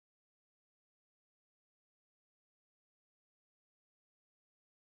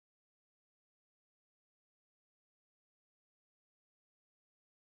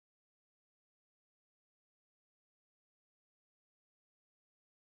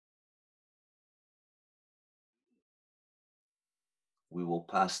we will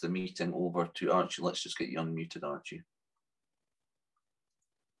pass the meeting over to Archie. Let's just get you unmuted, Archie.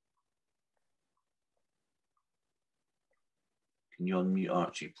 Can you unmute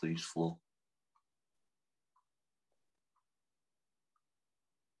Archie, please, Flo?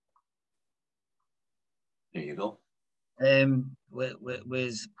 There you go.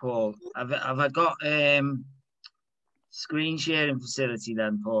 Where's Paul? Have I got screen sharing facility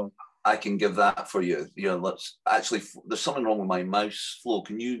then, Paul? I can give that for you. Yeah, let's actually. There's something wrong with my mouse. Flo,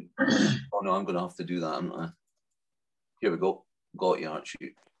 can you? Oh no, I'm going to have to do that. Aren't I? Here we go. Got you,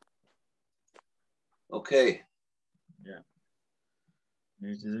 Archie. Okay. Yeah.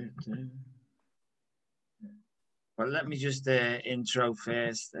 Well, let me just intro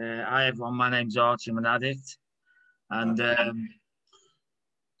first. Hi everyone, my name's Archie. I'm an addict, and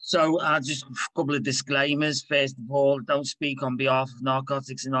so just a couple of disclaimers. First of all, don't speak on behalf of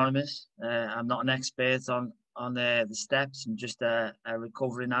Narcotics Anonymous. I'm not an expert on the steps. I'm just a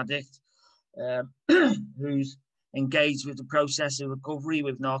recovering addict who's engaged with the process of recovery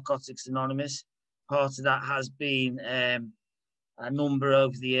with Narcotics Anonymous. Part of that has been a number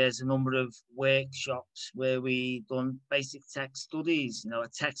over the years, a number of workshops where we done basic text studies. You know, a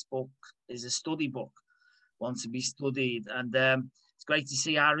textbook is a study book, one to be studied. And it's great to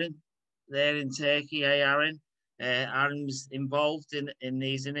see Aaron there in Turkey. Hey, Aaron. Aaron's involved in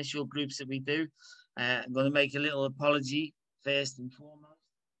these initial groups that we do. I'm going to make a little apology first and foremost.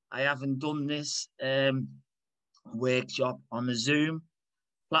 I haven't done this workshop on the Zoom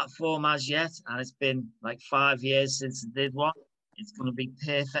platform as yet, and it's been like 5 years since I did one. It's going to be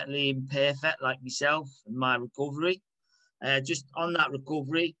perfectly imperfect, like myself and my recovery. Just on that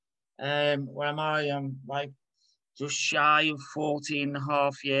recovery, where am I? I'm like just shy of 14 and a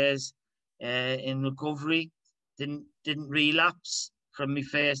half years in recovery. Didn't relapse from my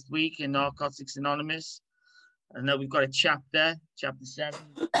first week in Narcotics Anonymous. I know we've got a chapter 7,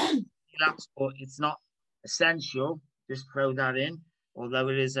 relapse, but it's not essential. Just throw that in, although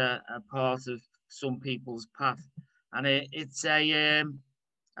it is a part of some people's path. And it's a,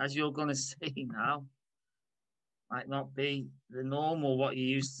 as you're going to see now, might not be the normal what you're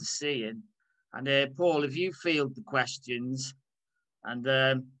used to seeing. And Paul, if you field the questions,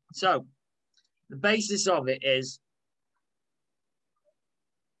 and so the basis of it is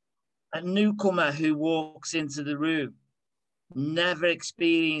a newcomer who walks into the room, never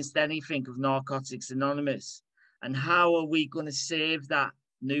experienced anything of Narcotics Anonymous. And how are we going to serve that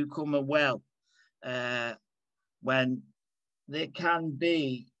newcomer well when there can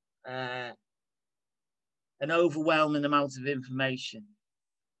be an overwhelming amount of information,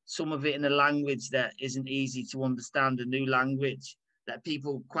 some of it in a language that isn't easy to understand, a new language that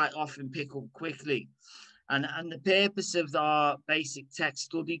people quite often pick up quickly. And the purpose of our basic text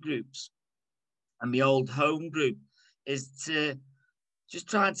study groups and the old home group is to just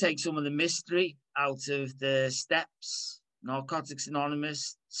try and take some of the mystery out of the steps, Narcotics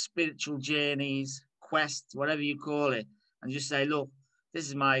Anonymous, spiritual journeys, quests, whatever you call it, and just say, look, this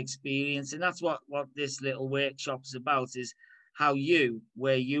is my experience. And that's what this little workshop is about, is how you,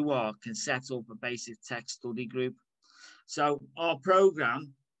 where you are, can set up a basic text study group. So our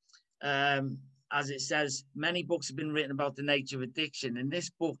program, as it says, many books have been written about the nature of addiction, and this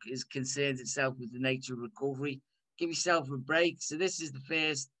book is concerns itself with the nature of recovery. Give yourself a break. So this is the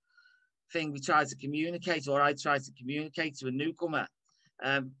first thing we try to communicate, or I try to communicate to a newcomer.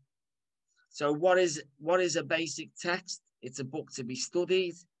 So what is a basic text? It's a book to be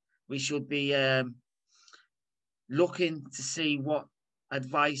studied. We should be looking to see what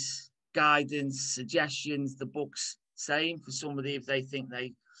advice, guidance, suggestions the book's saying for somebody if they think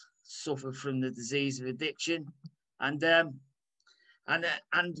they suffer from the disease of addiction. And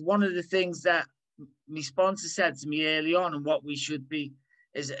one of the things that my sponsor said to me early on, and what we should be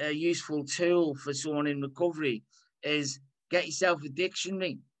is a useful tool for someone in recovery, is get yourself a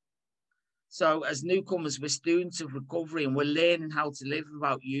dictionary. So as newcomers, we're students of recovery and we're learning how to live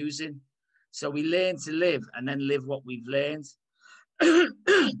without using. So we learn to live and then live what we've learned.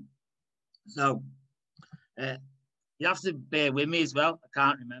 So you have to bear with me as well. I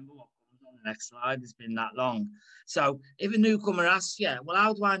can't remember what comes on the next slide. It's been that long. So if a newcomer asks you, well,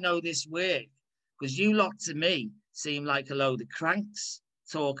 how do I know this work? Because you lot to me seem like a load of cranks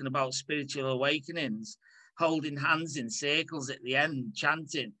talking about spiritual awakenings, holding hands in circles at the end,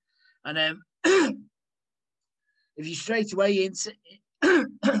 chanting. And if you straight away into oh,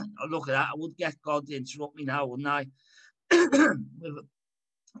 look at that, I would get God to interrupt me now, wouldn't I?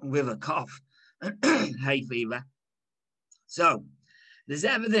 with a cough, hay fever. So There's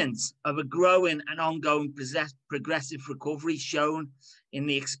evidence of a growing and ongoing progressive recovery shown in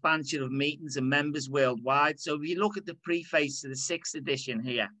the expansion of meetings and members worldwide. So if you look at the preface to the 6th edition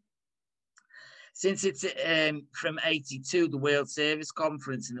here, since it's from 82, the World Service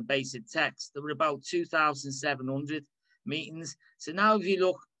Conference in the basic text, there were about 2,700 meetings. So now if you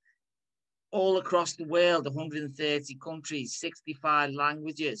look all across the world, 130 countries, 65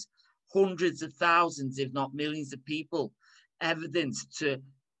 languages, hundreds of thousands, if not millions of people, evidence to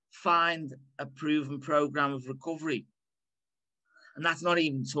find a proven program of recovery. And that's not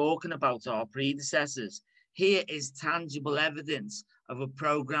even talking about our predecessors. Here is tangible evidence of a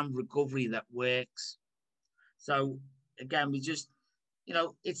program recovery that works. So again, we just, you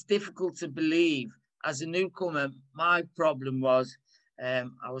know, it's difficult to believe. As a newcomer, my problem was I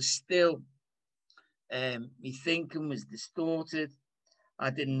was still, my thinking was distorted. I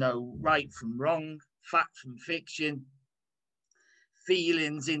didn't know right from wrong, fact from fiction,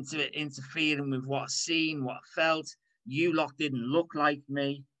 feelings interfering with what I seen, what I felt. You lot didn't look like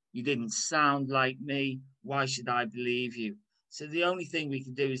me. You didn't sound like me. Why should I believe you? So the only thing we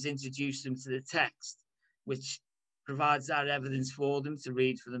can do is introduce them to the text, which provides that evidence for them to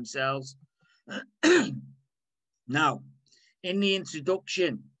read for themselves. Now, in the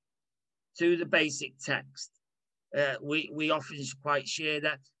introduction to the basic text, we often quite share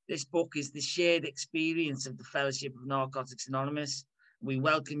that this book is the shared experience of the Fellowship of Narcotics Anonymous. We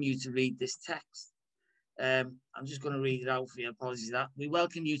welcome you to read this text. I'm just going to read it out for you. Apologies for that. We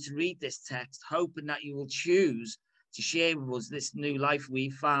welcome you to read this text, hoping that you will choose to share with us this new life we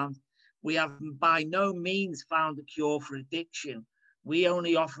found. We have by no means found a cure for addiction. We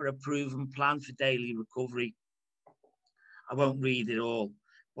only offer a proven plan for daily recovery. I won't read it all,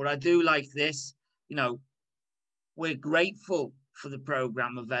 but I do like this. You know, we're grateful for the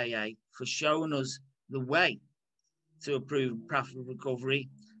program of AA for showing us the way to a proven path of recovery,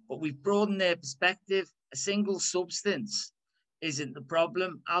 but we've broadened their perspective. A single substance isn't the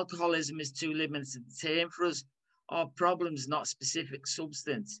problem. Alcoholism is too limited a term for us. Our problem is not a specific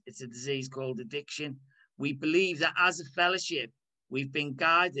substance. It's a disease called addiction. We believe that as a fellowship, we've been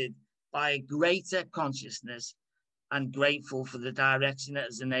guided by a greater consciousness and grateful for the direction that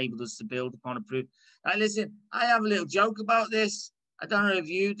has enabled us to build upon a proof. Now, listen, I have a little joke about this. I don't know if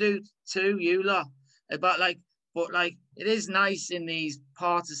you do too, you lot, about but it is nice in these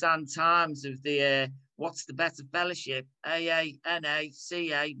partisan times of the what's the better fellowship, AA, NA,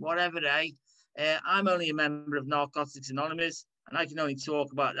 CA, whatever A. I'm only a member of Narcotics Anonymous, and I can only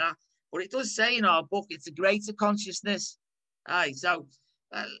talk about that. But it does say in our book, it's a greater consciousness. Aye, so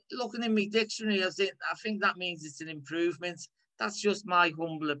looking in my dictionary, I think that means it's an improvement. That's just my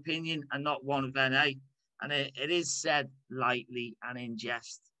humble opinion and not one of NA. And it is said lightly and in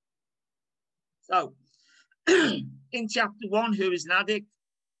jest. So, in chapter 1, who is an addict?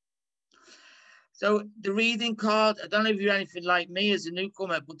 So the reading card, I don't know if you're anything like me as a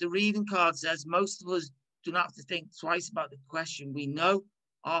newcomer, but the reading card says most of us do not have to think twice about the question. We know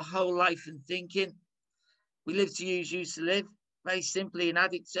our whole life and thinking. We live to use, used to live. Very simply, an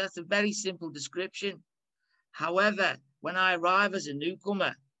addict. So that's a very simple description. However, when I arrive as a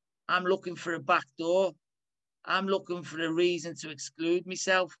newcomer, I'm looking for a back door. I'm looking for a reason to exclude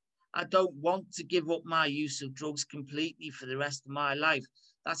myself. I don't want to give up my use of drugs completely for the rest of my life.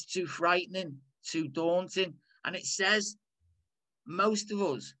 That's too frightening, too daunting. And it says most of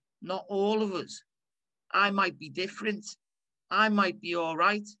us, not all of us. I might be different. I might be all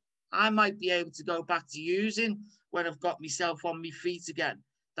right. I might be able to go back to using when I've got myself on my feet again.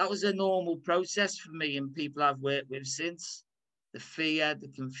 That was a normal process for me and people I've worked with since. The fear, the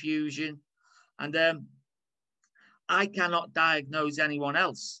confusion. And I cannot diagnose anyone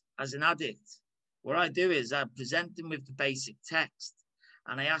else as an addict. What I do is I present them with the basic text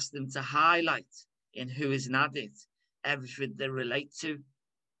and I ask them to highlight in who is an addict everything they relate to.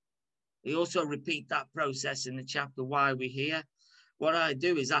 We also repeat that process in the chapter Why We're Here. What I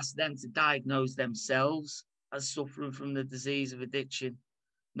do is ask them to diagnose themselves as suffering from the disease of addiction.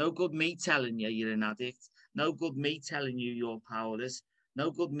 No good me telling you you're an addict. No good me telling you you're powerless. No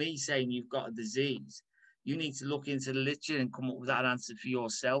good me saying you've got a disease. You need to look into the literature and come up with that answer for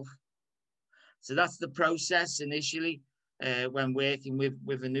yourself. So that's the process initially when working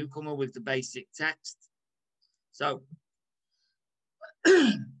with a newcomer with the basic text. So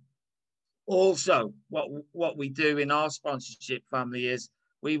also what we do in our sponsorship family is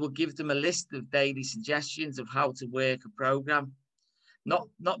we will give them a list of daily suggestions of how to work a program,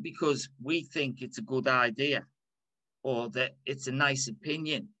 not because we think it's a good idea or that it's a nice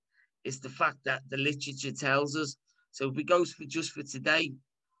opinion. It's the fact that the literature tells us. So if we go for just for today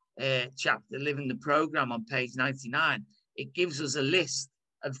chapter, Living the Program on page 99, it gives us a list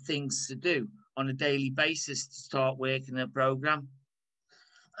of things to do on a daily basis to start working a program.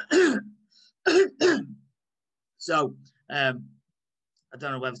 So I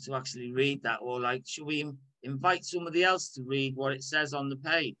don't know whether to actually read that, or like, should we invite somebody else to read what it says on the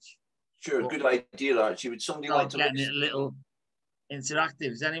page? Sure, good idea, Archie. Would somebody like to getting it a little interactive?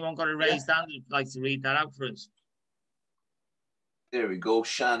 Has anyone got a raised hand who'd like to read that out for us? There we go.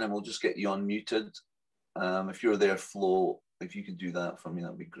 Shannon, we'll just get you unmuted. If you're there, Flo, if you could do that for me,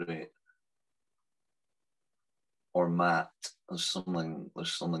 that'd be great. Or Matt, there's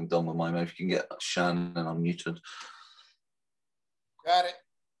something done with my mouth. You can get Shannon unmuted. Got it.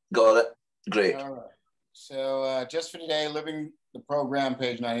 Got it. Great. All right. So just for today, living the program,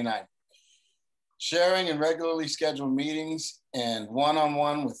 page 99. Sharing and regularly scheduled meetings and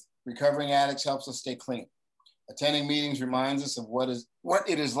one-on-one with recovering addicts helps us stay clean. Attending meetings reminds us of what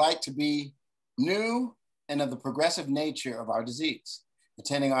it is like to be new and of the progressive nature of our disease.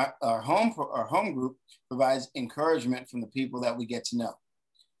 Attending our home group provides encouragement from the people that we get to know.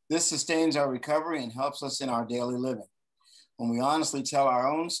 This sustains our recovery and helps us in our daily living. When we honestly tell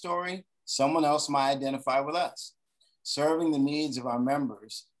our own story, someone else might identify with us. Serving the needs of our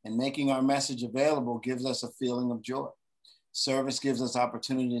members and making our message available gives us a feeling of joy. Service gives us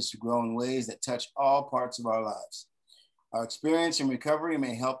opportunities to grow in ways that touch all parts of our lives. Our experience in recovery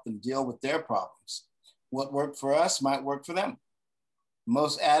may help them deal with their problems. What worked for us might work for them.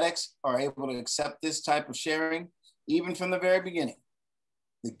 Most addicts are able to accept this type of sharing, even from the very beginning.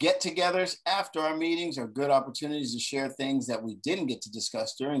 The get-togethers after our meetings are good opportunities to share things that we didn't get to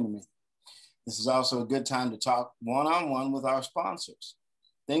discuss during the meeting. This is also a good time to talk one-on-one with our sponsors.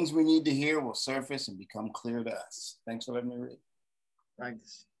 Things we need to hear will surface and become clear to us. Thanks for letting me read.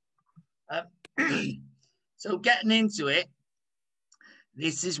 Thanks. So getting into it,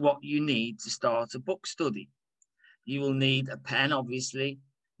 this is what you need to start a book study. You will need a pen, obviously.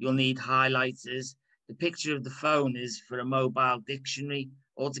 You'll need highlighters. The picture of the phone is for a mobile dictionary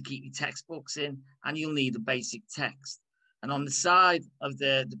or to keep your textbooks in, and you'll need a basic text. And on the side of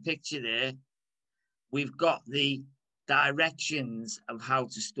the picture there, we've got the directions of how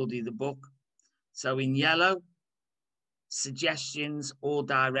to study the book. So in yellow, suggestions or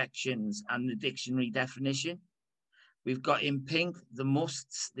directions and the dictionary definition. We've got in pink, the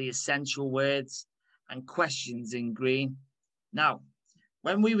musts, the essential words, and questions in green. Now,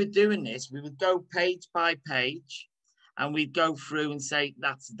 when we were doing this, we would go page by page and we'd go through and say,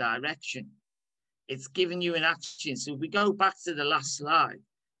 that's a direction. It's giving you an action. So if we go back to the last slide,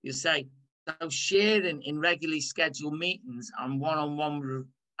 you'll say, so sharing in regularly scheduled meetings and one-on-one with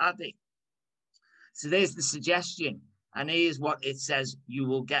addict. So there's the suggestion. And here's what it says you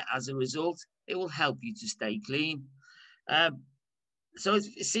will get as a result. It will help you to stay clean. So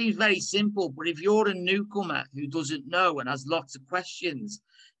it seems very simple, but if you're a newcomer who doesn't know and has lots of questions,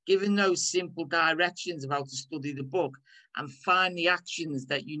 given those simple directions of how to study the book and find the actions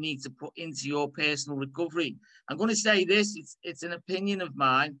that you need to put into your personal recovery. I'm going to say this, it's an opinion of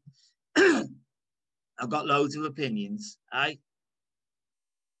mine. I've got loads of opinions. I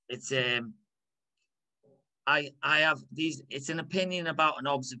have these, it's an opinion about an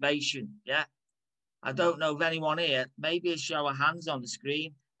observation, yeah? I don't know if anyone here, maybe a show of hands on the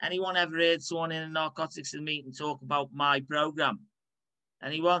screen. Anyone ever heard someone in a narcotics meeting talk about my program?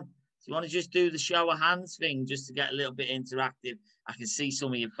 Anyone? Do you want to just do the show of hands thing just to get a little bit interactive? I can see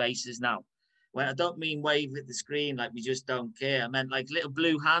some of your faces now. Well, I don't mean wave at the screen like we just don't care. I meant like little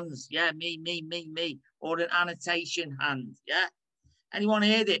blue hands. Yeah, me. Or an annotation hand. Yeah. Anyone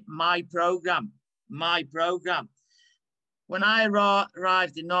heard it? My program. My program. When I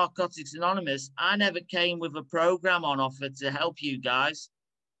arrived in Narcotics Anonymous, I never came with a program on offer to help you guys.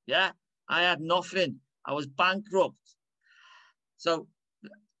 Yeah, I had nothing. I was bankrupt. So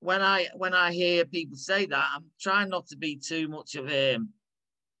when I hear people say that, I'm trying not to be too much of a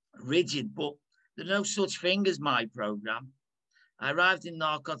rigid, but there's no such thing as my program. I arrived in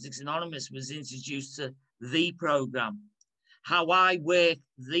Narcotics Anonymous, was introduced to the program. How I work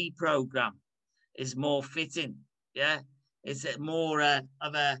the program is more fitting. Yeah. It's more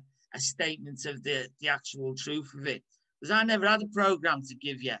of a statement of the actual truth of it. Because I never had a program to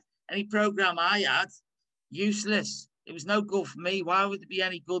give you. Any program I had, useless. It was no good for me. Why would it be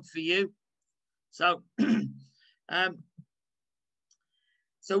any good for you? So,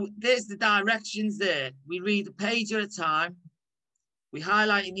 so there's the directions there. We read a page at a time. We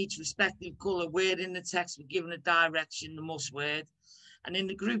highlight in each respective colour word in the text. We're given a direction, the must word. And in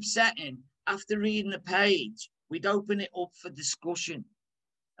the group setting, after reading the page, we'd open it up for discussion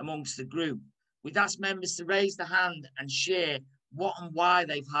amongst the group. We'd ask members to raise their hand and share what and why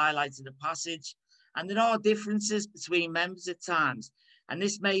they've highlighted a passage. And there are differences between members at times. And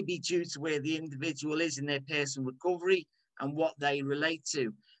this may be due to where the individual is in their personal recovery and what they relate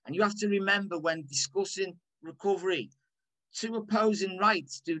to. And you have to remember, when discussing recovery, two opposing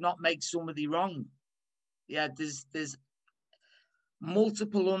rights do not make somebody wrong. Yeah, there's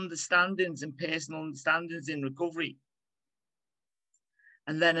multiple understandings and personal understandings in recovery.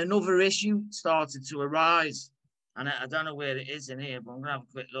 And then another issue started to arise. And I don't know where it is in here, but I'm going to have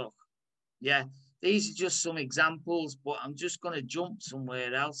a quick look. Yeah, these are just some examples, but I'm just going to jump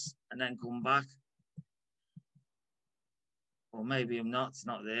somewhere else and then come back. Or maybe I'm not. It's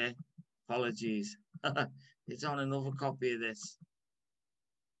not there. Apologies. It's on another copy of this.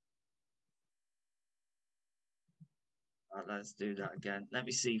 Right, let's do that again. Let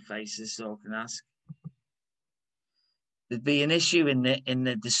me see faces so I can ask. There'd be an issue in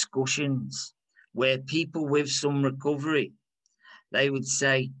the discussions where people with some recovery, they would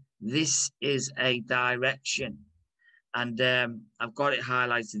say, this is a direction. And I've got it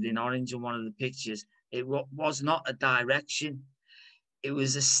highlighted in orange on one of the pictures. It was not a direction. It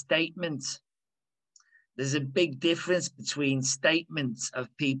was a statement. There's a big difference between statements of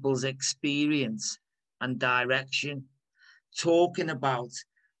people's experience and direction, talking about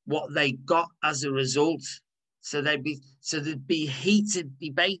what they got as a result. So there'd be heated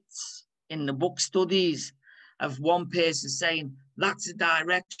debates in the book studies of one person saying, that's a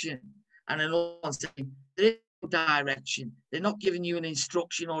direction, and another one saying, there is no direction. They're not giving you an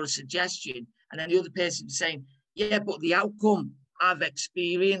instruction or a suggestion. And then the other person saying, yeah, but the outcome I've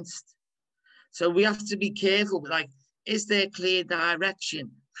experienced. So we have to be careful. Like, is there clear direction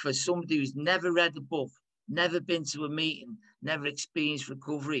for somebody who's never read a book, never been to a meeting, never experienced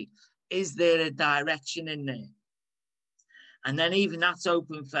recovery? Is there a direction in there? And then even that's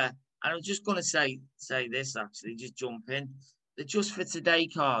open for, and I'm just going to say this, actually, just jump in. The Just for Today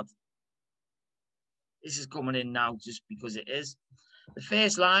card. This is coming in now just because it is. The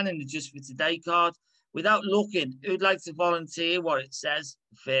first line in the Just for Today card, without looking, who'd like to volunteer what it says?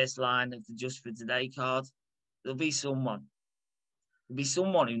 The first line of the Just for Today card. There'll be someone. There'll be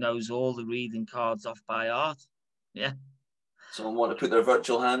someone who knows all the reading cards off by heart. Yeah. Someone want to put their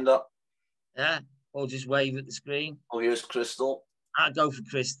virtual hand up? Yeah. Or just wave at the screen. Oh, here's Crystal. I'd go for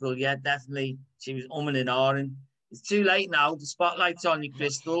Crystal. Yeah, definitely. She was umming and ahhing. It's too late now. The spotlight's on you,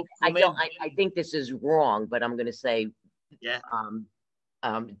 Crystal. I think this is wrong, but I'm going to say, yeah.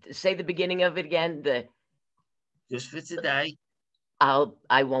 Say the beginning of it again. Just for today.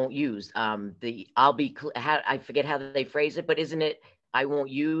 I won't use I forget how they phrase it, but isn't it I won't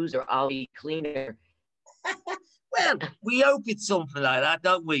use or I'll be cleaner? Well, we hope it's something like that,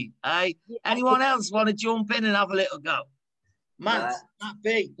 don't we? Hey, anyone else want to jump in and have a little go? Matt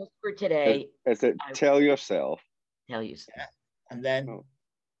B. Just for today. Is it tell yourself? Tell yourself. Yeah. And then.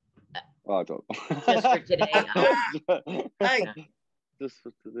 Oh, I don't know. Just for today. Hey. Just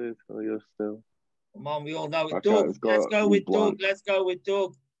for today, tell yourself. Come on, we all know it. Doug. Let's go with Doug. Let's go with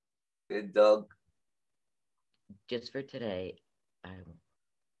Doug. Good, Doug. Just for today.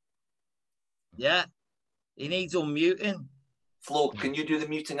 Yeah. He needs unmuting. Flo, can you do the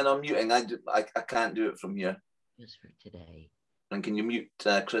muting and unmuting? I can't do it from here. Just for today. And can you mute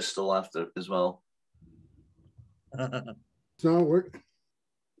Crystal after as well? It's not working.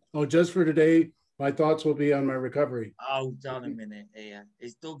 Oh, just for today, my thoughts will be on my recovery. Hold on a minute here.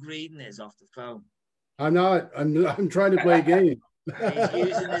 Is Doug reading this off the phone? I'm not. I'm trying to play a game. He's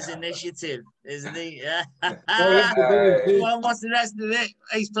using his initiative, isn't he? Yeah. What's the rest of it?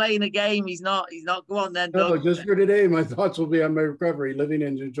 He's playing a game. He's not. Go on then, Doug. No, just for today, my thoughts will be on my recovery, living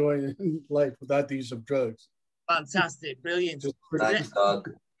and enjoying life without the use of drugs. Fantastic, brilliant. Thanks, Doug.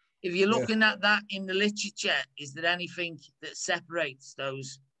 If you're looking at that in the literature, is there anything that separates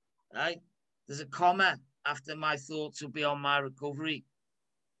those? Right? There's a comma after my thoughts will be on my recovery.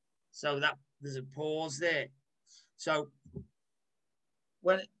 So that there's a pause there. So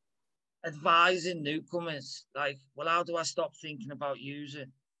when advising newcomers, like, well, how do I stop thinking about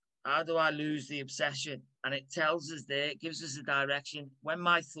using? How do I lose the obsession? And it tells us there, it gives us a direction. When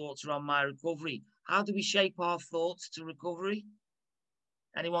my thoughts are on my recovery, how do we shape our thoughts to recovery?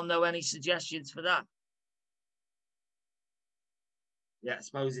 Anyone know any suggestions for that? Yeah, I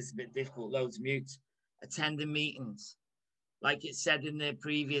suppose it's a bit difficult. Loads mute. Attending meetings. Like it said in the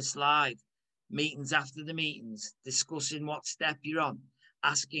previous slide, meetings after the meetings, discussing what step you're on,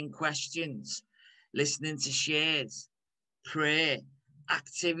 asking questions, listening to shares, prayer,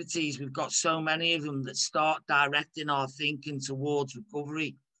 activities. We've got so many of them that start directing our thinking towards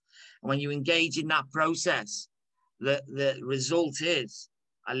recovery. And when you engage in that process, the result is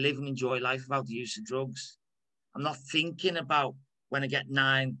I live and enjoy life without the use of drugs. I'm not thinking about when I get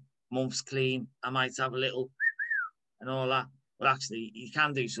 9 month's clean, I might have a little and all that. Well, actually, you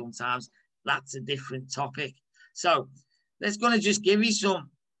can do sometimes. That's a different topic. So let's going to just give you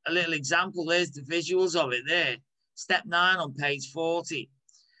a little example. There's the visuals of it there. Step 9 on page 40.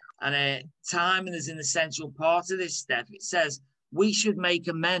 And timing is an essential part of this step. It says, we should make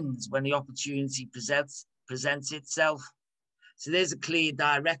amends when the opportunity presents itself. So there's a clear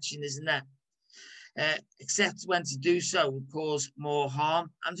direction, isn't there? Except when to do so would cause more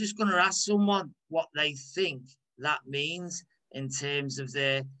harm. I'm just going to ask someone what they think that means in terms of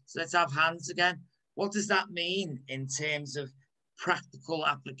their, so let's have hands again. What does that mean in terms of practical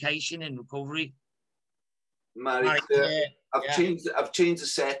application in recovery? I've changed the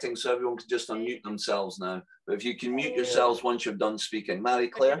settings so everyone can just unmute themselves now. But if you can mute yourselves once you're done speaking. Mary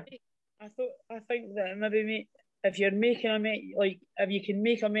Claire? I think that maybe if you're making if you can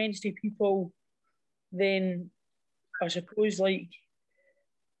make amends to people, then I suppose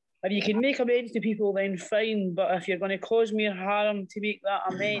if you can make amends to people, then fine. But if you're going to cause more harm to make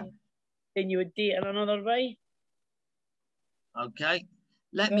that amends, then you would do it in another way. Okay.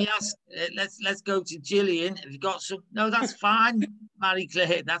 Let me ask. Let's go to Gillian. Have you got some? No, that's fine, Mary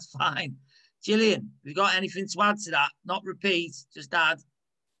Claire. That's fine. Gillian, have you got anything to add to that? Not repeat, just add.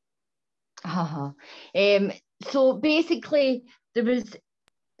 So basically, there was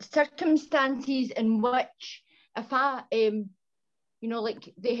circumstances in which if I, they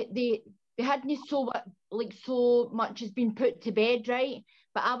hadn't so much has been put to bed, right?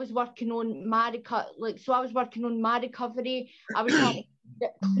 But I was working on my recovery. I was trying to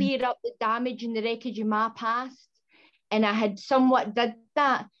clear up the damage and the wreckage of my past, and I had somewhat did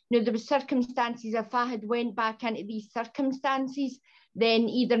that. Now there were circumstances. If I had went back into these circumstances, then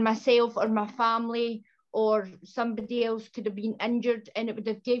either myself or my family or somebody else could have been injured, and it would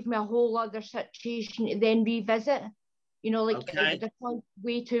have gave me a whole other situation to then revisit. It would have caused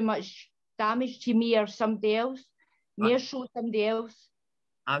way too much damage to me or somebody else. Somebody else.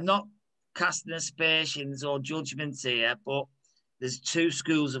 I'm not casting aspersions or judgments here, but there's two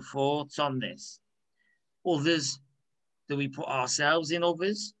schools of thoughts on this. Others, do we put ourselves in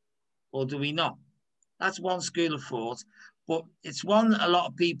others or do we not? That's one school of thought, but it's one a lot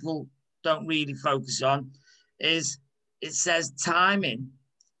of people don't really focus on. Is it says timing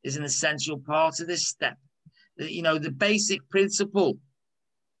is an essential part of this step. The basic principle,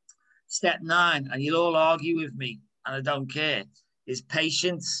 step 9, and you'll all argue with me, and I don't care, is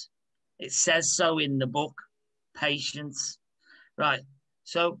patience. It says so in the book, patience. Right,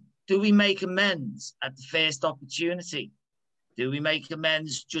 so do we make amends at the first opportunity? Do we make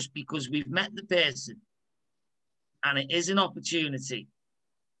amends just because we've met the person and it is an opportunity?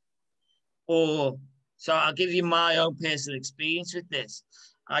 Or, so I'll give you my own personal experience with this.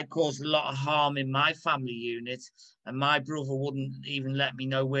 I caused a lot of harm in my family unit, and my brother wouldn't even let me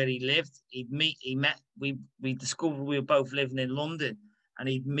know where he lived. We discovered we were both living in London, and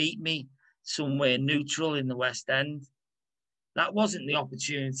he'd meet me somewhere neutral in the West End. That wasn't the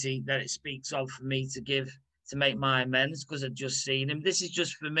opportunity that it speaks of for me to make my amends, because I'd just seen him. This is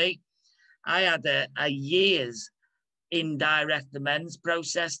just for me. I had a year's indirect amends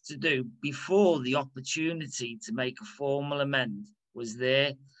process to do before the opportunity to make a formal amend was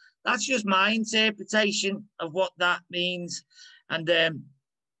there. That's just my interpretation of what that means. And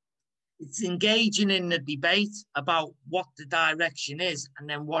it's engaging in the debate about what the direction is and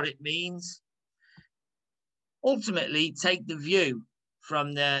then what it means. Ultimately, take the view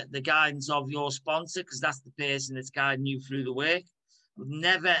from the guidance of your sponsor, because that's the person that's guiding you through the work. I would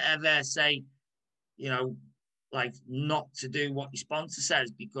never, ever say, not to do what your sponsor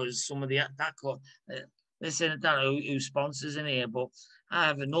says, because some of listen, I don't know who sponsors in here, but I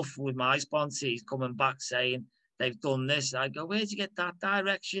have enough with my sponsors coming back saying they've done this. I go, where'd you get that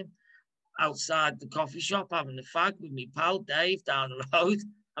direction? Outside the coffee shop having a fag with me pal Dave down the road.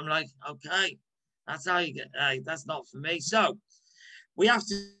 I'm like, okay, that's how you get, that's not for me. So we have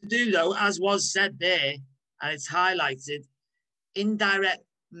to do, though, as was said there, and it's highlighted, indirect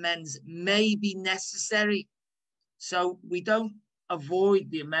amends may be necessary. So we don't avoid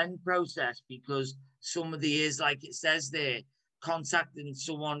the amend process because somebody is, like it says there, contacting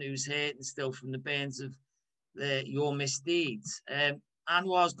someone who's hurt and still from the burns of your misdeeds.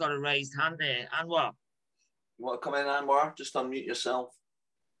 Anwar's got a raised hand there. Anwar. You want to come in, Anwar? Just unmute yourself.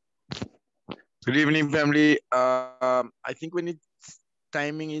 Good evening, family. I think when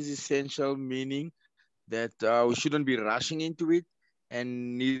timing is essential, meaning that we shouldn't be rushing into it,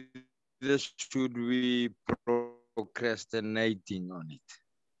 and neither should we procrastinating on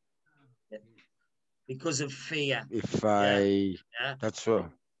it. Because of fear. That's so.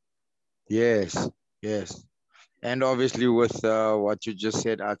 Yes. And obviously with what you just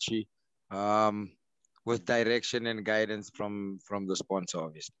said, Archie, with direction and guidance from the sponsor,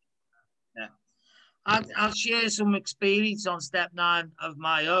 obviously. Yeah. I'll share some experience on step 9 of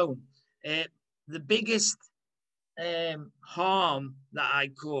my own. The biggest harm that I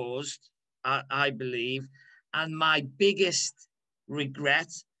caused, I believe, and my biggest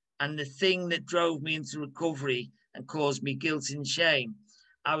regret, and the thing that drove me into recovery and caused me guilt and shame,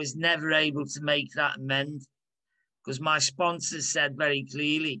 I was never able to make that amend, because my sponsors said very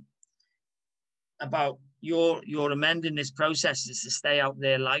clearly about your amending this process is to stay out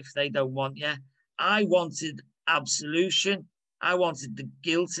their life. They don't want you. I wanted absolution. I wanted the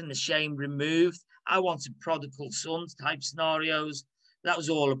guilt and the shame removed. I wanted prodigal sons type scenarios. That was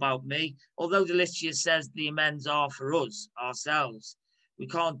all about me. Although the literature says the amends are for us, ourselves, we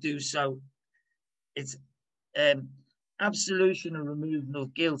can't do so. It's absolution and removal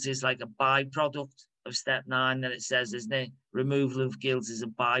of guilt is like a byproduct of step 9 that it says, isn't it? Removal of guilt is a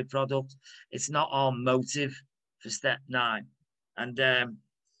byproduct. It's not our motive for step 9. And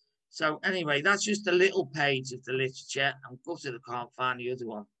so anyway, that's just a little page of the literature. I'm gutted I can't find the other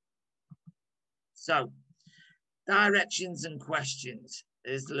one. So directions and questions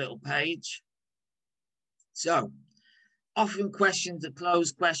is the little page. So often questions are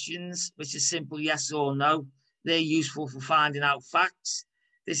closed questions, which is simple yes or no. They're useful for finding out facts.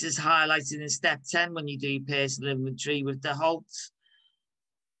 This is highlighted in step 10 when you do your personal inventory with the halts.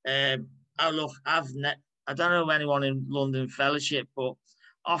 Oh, look, I don't know anyone in London Fellowship, but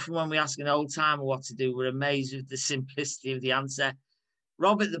often when we ask an old timer what to do, we're amazed with the simplicity of the answer.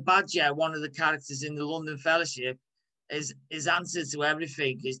 Robert the Badger, one of the characters in the London Fellowship, his answer to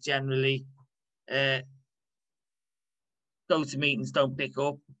everything is generally go to meetings, don't pick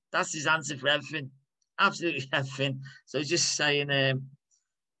up. That's his answer for everything, absolutely everything. So just saying,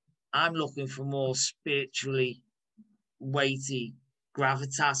 I'm looking for more spiritually weighty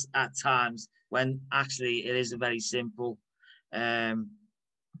gravitas at times, when actually it is a very simple answer.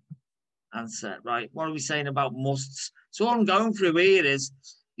 Right, what are we saying about musts? So what I'm going through here is,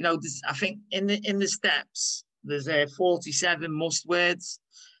 you know, this, I think in the steps there's 47 must words,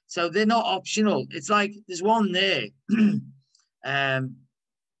 so they're not optional. It's like there's one there.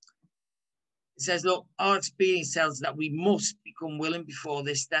 It says, look, our experience tells us that we must become willing before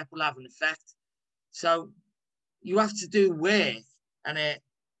this step will have an effect. So you have to do work and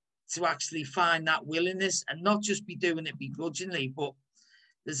to actually find that willingness, and not just be doing it begrudgingly. But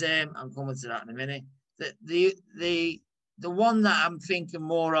there's I'm coming to that in a minute. The one that I'm thinking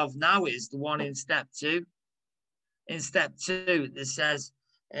more of now is the one in step 2. In step 2, it says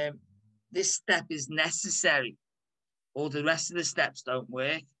this step is necessary, or the rest of the steps don't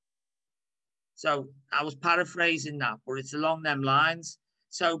work. So I was paraphrasing that, but it's along them lines.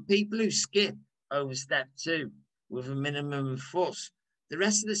 So people who skip over step 2 with a minimum of fuss, the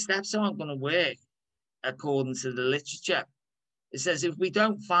rest of the steps aren't going to work according to the literature. It says if we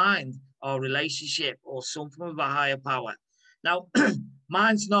don't find our relationship or something with a higher power. Now,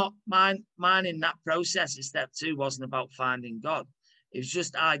 mine in that process of step 2 wasn't about finding God. It was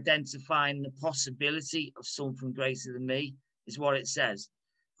just identifying the possibility of something greater than me, is what it says.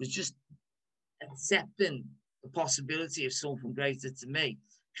 It was just accepting the possibility of something greater to me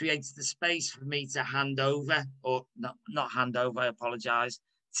creates the space for me to hand over, or not hand over, I apologize,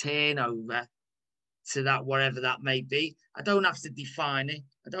 turn over to that, whatever that may be. I don't have to define it.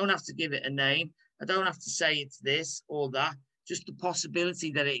 I don't have to give it a name. I don't have to say it's this or that. Just the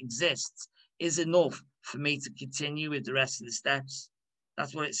possibility that it exists is enough for me to continue with the rest of the steps.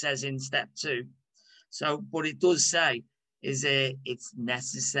 That's what it says in step 2. So, what it does say is it's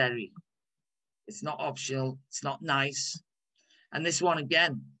necessary. It's not optional. It's not nice. And this one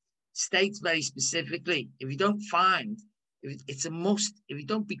again states very specifically, if you don't find, it's a must, if you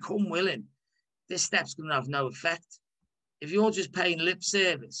don't become willing, this step's going to have no effect. If you're just paying lip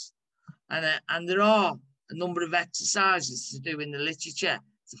service, and there are a number of exercises to do in the literature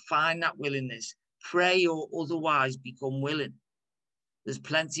to find that willingness, pray or otherwise become willing. There's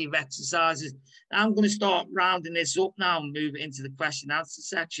plenty of exercises. I'm going to start rounding this up now and move it into the question and answer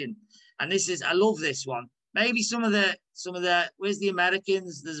section. And this is, I love this one. Maybe some of the, where's the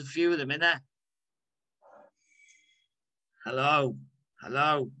Americans? There's a few of them in there. Hello.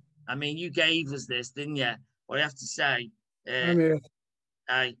 I mean, you gave us this, didn't you? What I have to say, I'm here.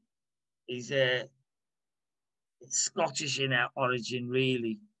 He's it's Scottish in our origin,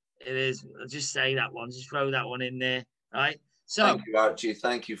 really. It is. I'll just say that one. Just throw that one in there, right? So, thank you, Archie.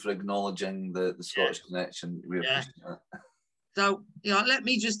 Thank you for acknowledging the Scottish connection. We appreciate that. So, let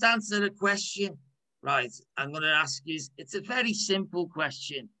me just answer the question. Right, I'm going to ask you, it's a very simple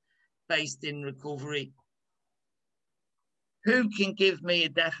question based in recovery. Who can give me a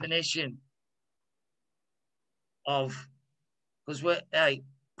definition of, because we're, hey,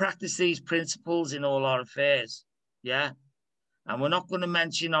 practice these principles in all our affairs, yeah? And we're not going to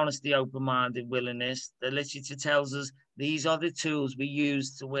mention honesty, open-minded, willingness. The literature tells us these are the tools we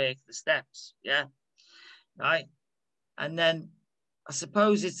use to work the steps, yeah? Right? And then I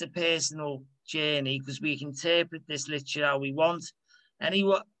suppose it's a personal journey because we can interpret this literature how we want.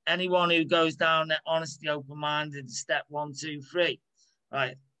 Anyone who goes down that honesty, open-minded, step 1, 2, 3,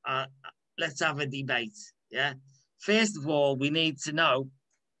 right? Let's have a debate, yeah? First of all, we need to know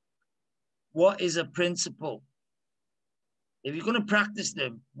what is a principle. If you're going to practice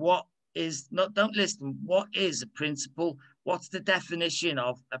them, don't list them. What is a principle? What's the definition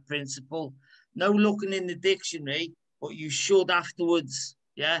of a principle? No looking in the dictionary, but you should afterwards,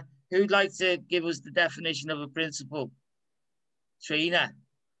 yeah? Who'd like to give us the definition of a principle? Trina.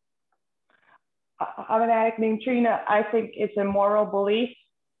 I'm an addict named Trina. I think it's a moral belief.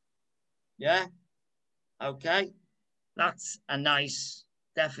 Yeah. Okay. That's a nice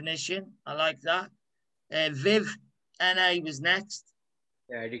definition. I like that. Viv, NA was next.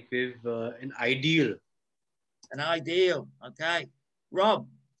 Addict Viv, an ideal. An ideal. Okay. Rob.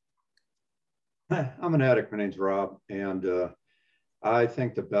 Hi, I'm an addict. My name's Rob. And I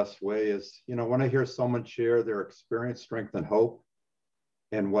think the best way is, when I hear someone share their experience, strength, and hope,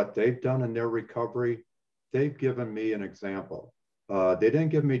 and what they've done in their recovery, they've given me an example. They didn't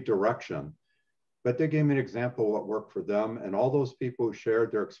give me direction, but they gave me an example of what worked for them. And all those people who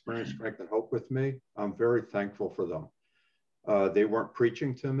shared their experience, strength, and hope with me, I'm very thankful for them. They weren't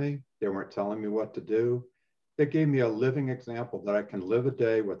preaching to me. They weren't telling me what to do. They gave me a living example that I can live a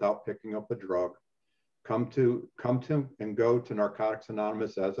day without picking up a drug, come to and go to Narcotics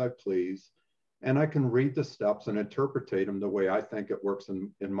Anonymous as I please, and I can read the steps and interpret them the way I think it works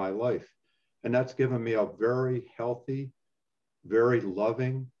in my life. And that's given me a very healthy, very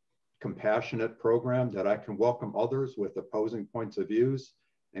loving, compassionate program that I can welcome others with opposing points of views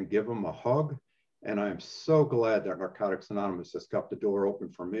and give them a hug. And I am so glad that Narcotics Anonymous has kept the door open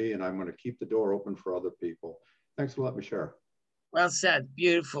for me, and I'm going to keep the door open for other people. Thanks for letting me share. Well said.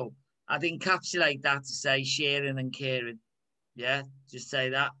 Beautiful. I'd encapsulate that to say sharing and caring. Yeah, just say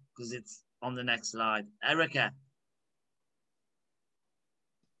that because it's on the next slide. Erica.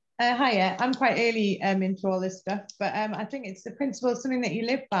 Hiya, I'm quite early into all this stuff, but I think it's the principle, something that you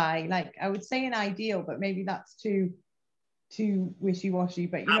live by. Like I would say an ideal, but maybe that's too wishy-washy,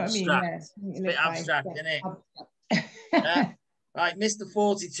 but you know abstract. What I mean? Yeah, it's a bit abstract, isn't it? Yeah. Right, Mr.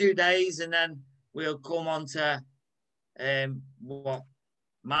 42 days, and then we'll come on to what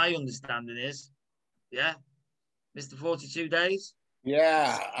my understanding is. Yeah, Mr. 42 days.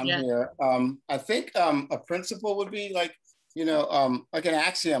 Yeah, I'm here. I think a principle would be like, like an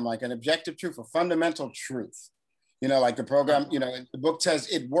axiom, like an objective truth, a fundamental truth. Like the program, the book says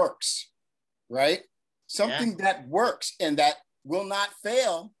it works, right? Something that works and that will not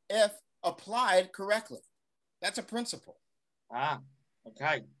fail if applied correctly. That's a principle. Ah,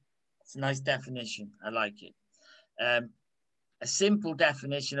 okay. That's a nice definition. I like it. A simple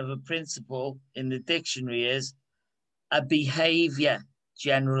definition of a principle in the dictionary is a behavior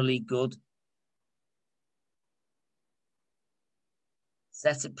generally good.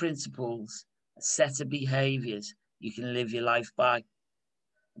 Set of principles, a set of behaviors you can live your life by.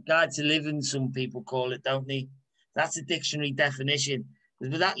 A guide to living, some people call it, don't they? That's a dictionary definition.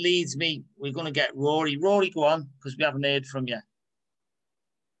 But that leads me, we're going to get Rory. Rory, go on, because we haven't heard from you.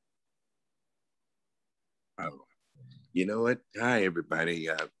 Oh, you know what? Hi, everybody.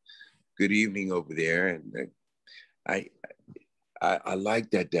 Good evening over there. And I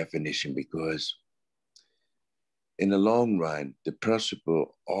like that definition because in the long run, the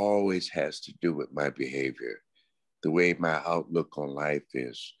principle always has to do with my behavior, the way my outlook on life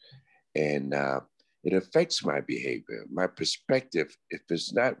is. And it affects my behavior, my perspective. If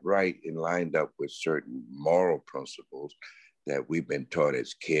it's not right and lined up with certain moral principles that we've been taught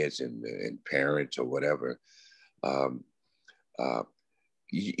as kids and parents or whatever, the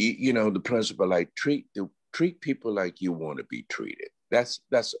principle like treat people like you want to be treated. That's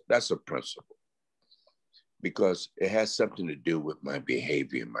a principle, because it has something to do with my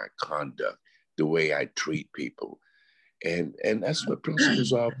behavior, my conduct, the way I treat people. And that's what principle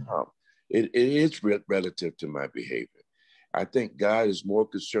is all about. It is relative to my behavior. I think God is more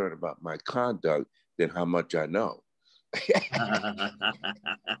concerned about my conduct than how much I know. Thanks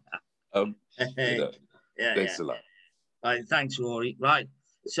a lot. Right, thanks, Rory. Right,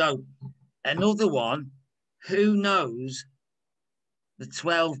 so another one, who knows the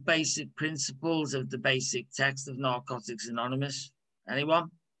 12 basic principles of the basic text of Narcotics Anonymous?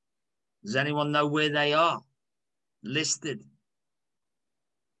 Anyone? Does anyone know where they are? listed.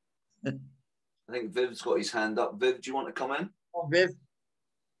 I think Viv's got his hand up. Viv, do you want to come in? Oh, Viv.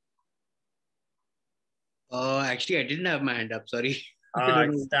 Actually, I didn't have my hand up. Sorry. All right,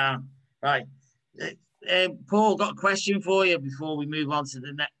 down. Right. Paul, got a question for you before we move on to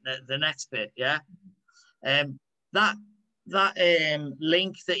the next bit. Yeah. That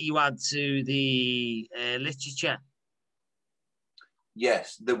link that you add to the literature.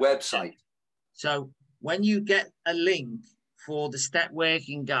 Yes, the website. So when you get a link for the step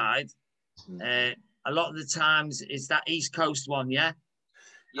working guide, a lot of the times it's that East Coast one, yeah?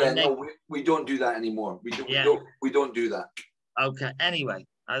 Yeah, no, we don't do that anymore. We don't do that. Okay. Anyway,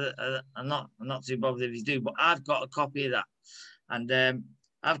 I'm not too bothered if you do, but I've got a copy of that, and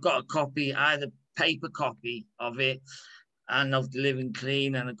I've got a copy, either paper copy of it, and of the Living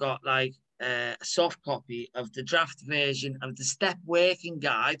Clean, and I've got like a soft copy of the draft version of the step working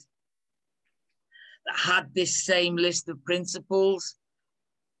guide that had this same list of principles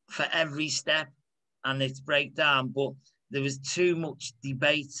for every step and its breakdown, but there was too much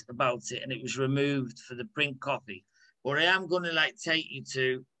debate about it and it was removed for the print copy. But I am going to like take you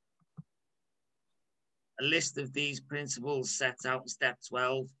to a list of these principles set out in step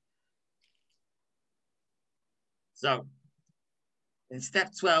 12. So in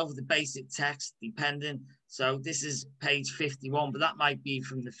step 12, the basic text dependent. So this is page 51, but that might be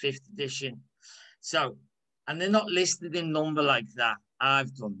from the 5th edition. So, and they're not listed in number like that.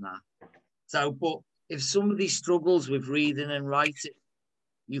 I've done that. So, but if somebody struggles with reading and writing,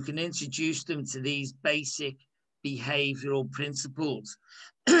 you can introduce them to these basic behavioral principles.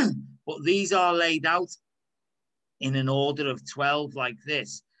 But these are laid out in an order of 12 like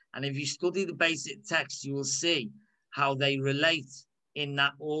this. And if you study the basic text, you will see how they relate in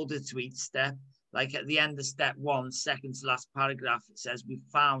that order to each step. Like at the end of step 1, second to last paragraph, it says, we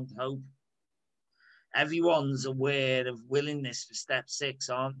found hope. Everyone's aware of willingness for step 6,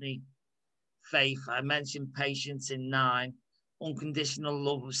 aren't they? Faith, I mentioned patience in 9, unconditional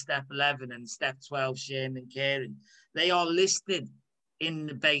love of step 11, and step 12, sharing and caring. They are listed in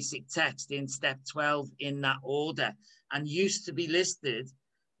the basic text in step 12 in that order, and used to be listed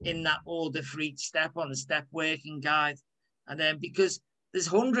in that order for each step on the step working guide. And then because there's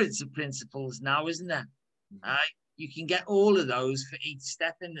hundreds of principles now, isn't there? Right? You can get all of those for each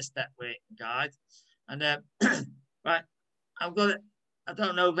step in the step working guide. And right, I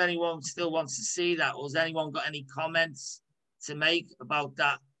don't know if anyone still wants to see that, or has anyone got any comments to make about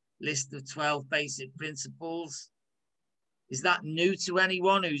that list of 12 basic principles? Is that new to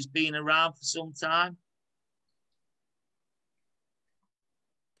anyone who's been around for some time?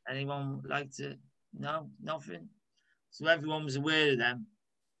 Anyone would like to? No, nothing. So everyone was aware of them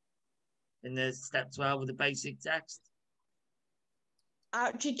in the step 12 of the basic text.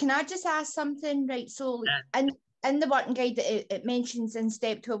 Archie, can I just ask something? Right, so in the working guide that it mentions in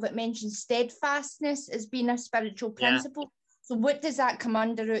step 12, it mentions steadfastness as being a spiritual principle. Yeah. So what does that come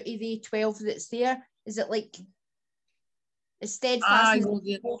under out of the 12 that's there? Is it like a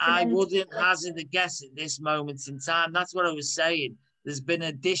steadfastness? I wouldn't hazard a guess at this moment in time. That's what I was saying. There's been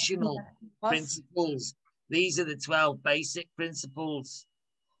additional principles. These are the 12 basic principles.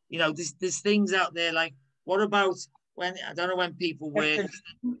 You know, there's things out there like, what about when, I don't know when people work 6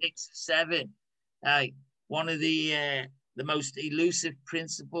 or 7, one of the most elusive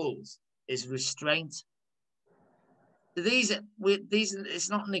principles is restraint. So these, it's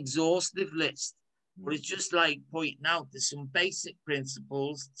not an exhaustive list, but it's just like pointing out there's some basic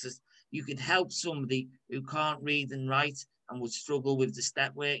principles you could help somebody who can't read and write and would struggle with the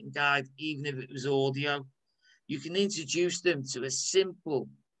step working guide, even if it was audio. You can introduce them to a simple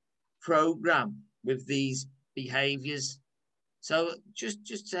program with these behaviors. So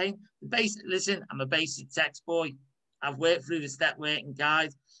just saying, the basic. Listen, I'm a basic text boy. I've worked through the step working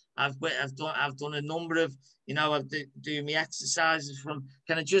guide. I've done a number of, you know, I've doing my exercises from.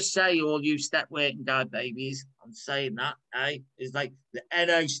 Can I just say, all you step working guide babies? I'm saying that. It's like the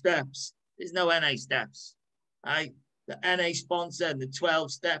NA steps. There's no NA steps. The NA sponsor and the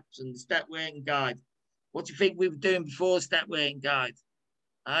 12 steps and the step working guide. What do you think we were doing before the step working guide?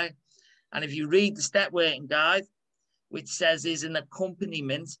 And if you read the step working guide, which says is an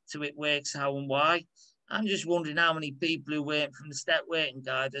accompaniment to it works how and why, I'm just wondering how many people who went from the step working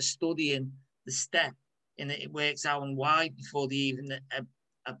guide are studying the step in it works how and why before they even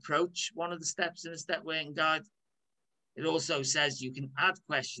approach one of the steps in the step working guide. It also says you can add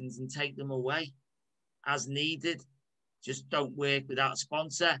questions and take them away as needed. Just don't work without a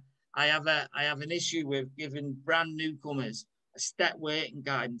sponsor. I have an issue with giving brand newcomers a step working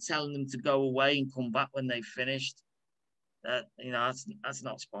guide and telling them to go away and come back when they've finished. You know, that's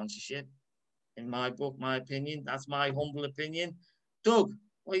not sponsorship. in my book, my opinion. That's my humble opinion. Doug,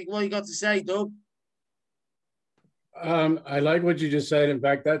 what you got to say, Doug? I like what you just said. In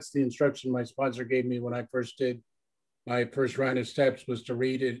fact, that's the instruction my sponsor gave me when I first did my first round of steps, was to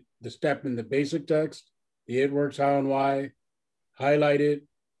read it, the step in the basic text, the it works, how and why, highlight it,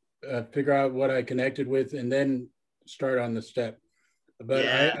 figure out what I connected with, and then start on the step. But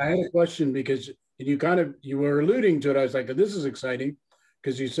Yeah. I had a question, because you were alluding to it. I was like, this is exciting,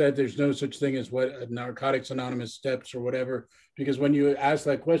 because you said there's no such thing as what Narcotics Anonymous steps or whatever. Because when you asked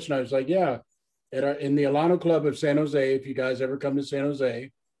that question, I was like, yeah, in the Alano Club of San Jose, if you guys ever come to San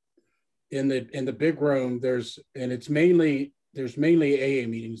Jose, in the big room, there's mainly AA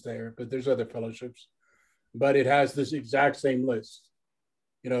meetings there, but there's other fellowships. But it has this exact same list,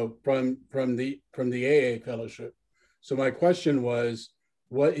 from the AA fellowship. So my question was,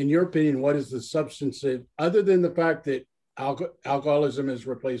 what, in your opinion, what is the substantive, other than the fact that alcoholism is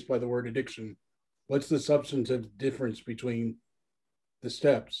replaced by the word addiction, what's the substantive difference between the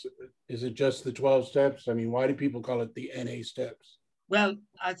steps? Is it just the 12 steps? I mean, why do people call it the NA steps? Well,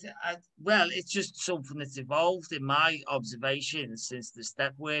 well, it's just something that's evolved in my observation since the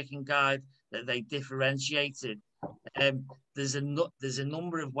step working guide, that they differentiated. There's a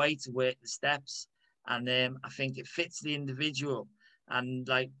number of ways to work the steps, and I think it fits the individual. And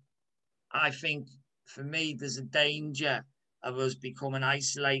I think for me, there's a danger of us becoming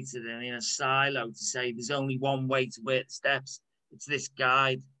isolated and in a silo to say there's only one way to work the steps. It's this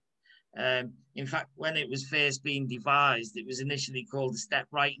guide. In fact, when it was first being devised, it was initially called the Step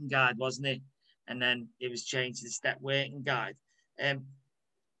Writing Guide, wasn't it? And then it was changed to the Step Working Guide.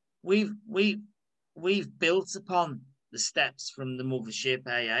 We've built upon the steps from the mothership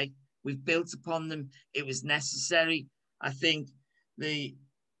AA. We've built upon them. It was necessary. I think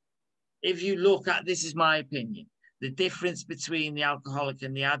if you look at, this is my opinion, the difference between the alcoholic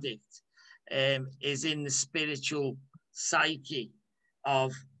and the addict is in the spiritual psyche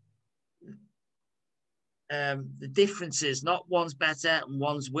of the differences, not one's better and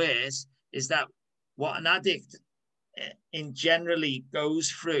one's worse, is that what an addict in generally goes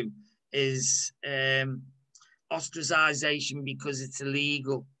through is ostracization because it's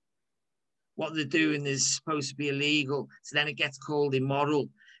illegal. What they're doing is supposed to be illegal, so then it gets called immoral.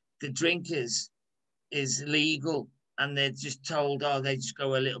 The drinkers is legal, and they're just told, oh, they just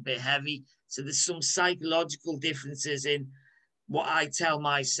go a little bit heavy. So there's some psychological differences in what I tell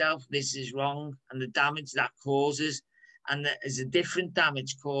myself, this is wrong, and the damage that causes. And there is a different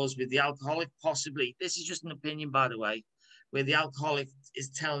damage caused with the alcoholic, possibly. This is just an opinion, by the way, where the alcoholic is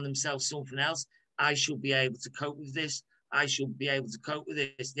telling themselves something else. I should be able to cope with this. I should be able to cope with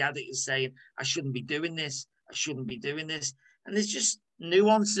this. The addict is saying, I shouldn't be doing this. I shouldn't be doing this. And there's just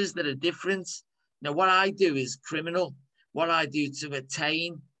nuances that are different. Now, what I do is criminal. What I do to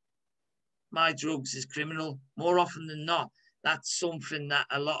attain my drugs is criminal. More often than not, that's something that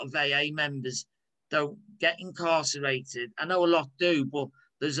a lot of AA members don't get incarcerated. I know a lot do, but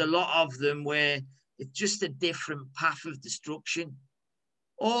there's a lot of them where it's just a different path of destruction.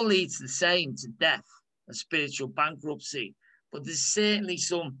 All leads the same, to death and spiritual bankruptcy. But there's certainly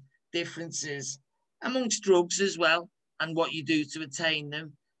some differences amongst drugs as well, and what you do to attain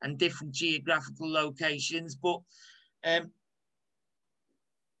them, and different geographical locations. But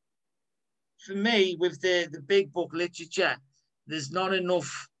for me, with the big book literature, there's not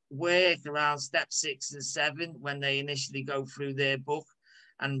enough work around step 6 and 7 when they initially go through their book,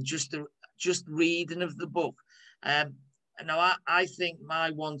 and just reading of the book. Now, I think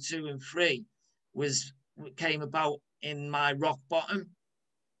my 1, 2, and 3 came about in my rock bottom.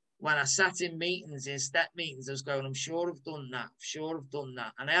 When I sat in meetings, in step meetings, I was going, I'm sure I've done that,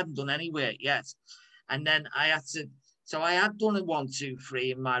 and I hadn't done any work yet. And then I had done a 1, 2,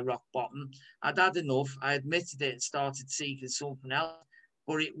 3 in my rock bottom. I'd had enough. I admitted it and started seeking something else,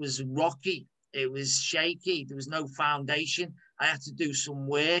 but it was rocky. It was shaky. There was no foundation. I had to do some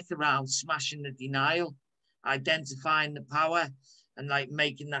work around smashing the denial, identifying the power, and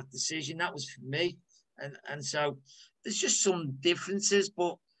making that decision. That was for me. And so there's just some differences,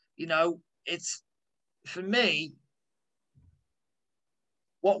 but it's, for me,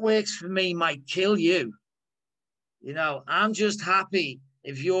 what works for me might kill you. I'm just happy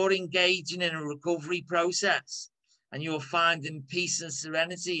if you're engaging in a recovery process and you're finding peace and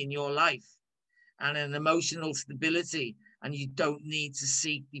serenity in your life and an emotional stability, and you don't need to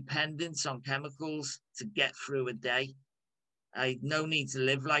seek dependence on chemicals to get through a day. No need to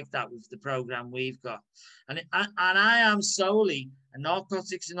live like that with the program we've got. And I am solely a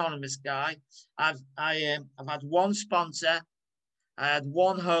Narcotics Anonymous guy. I've had one sponsor. I had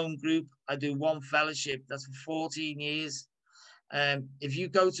one home group. I do one fellowship. That's for 14 years. If you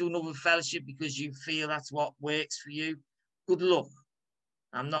go to another fellowship because you feel that's what works for you, good luck.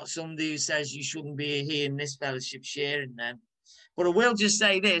 I'm not somebody who says you shouldn't be here in this fellowship sharing them. But I will just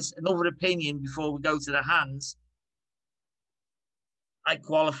say this, another opinion before we go to the hands. I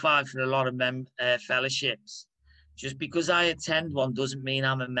qualify for a lot of fellowships. Just because I attend one doesn't mean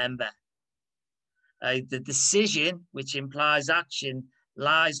I'm a member. The decision, which implies action,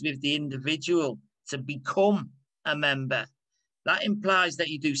 lies with the individual to become a member. That implies that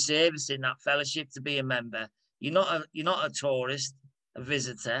you do service in that fellowship to be a member. You're not a tourist, a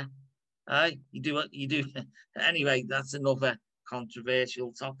visitor. You do. Anyway, that's another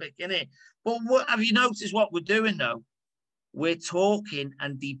controversial topic, isn't it? But have you noticed what we're doing though? We're talking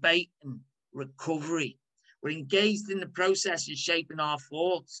and debating recovery. We're engaged in the process of shaping our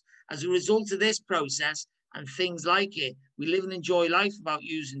thoughts. As a result of this process and things like it, we live and enjoy life without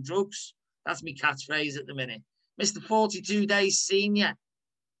using drugs. That's my catchphrase at the minute. Mr. 42 Days Senior.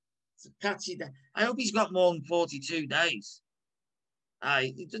 It's a catchy day. I hope he's got more than 42 days.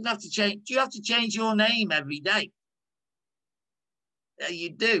 He doesn't have to change. Do you have to change your name every day? Yeah,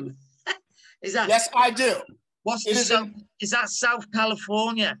 you do. Is that? Yes, I do. Is that South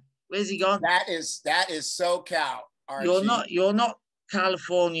California? Where's he gone? That is SoCal, Archie. You're not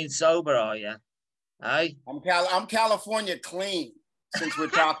Californian sober, are you? Hey? I'm California clean, since we're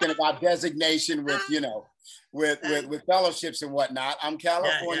talking about designation with, with fellowships and whatnot. I'm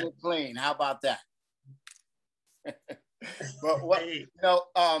California clean. How about that? But what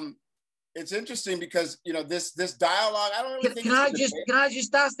it's interesting because this dialogue. I don't really think. Can I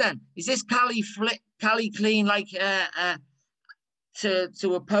just ask then? Is this Cali clean like to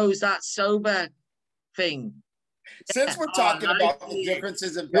oppose that sober thing? Since we're talking about the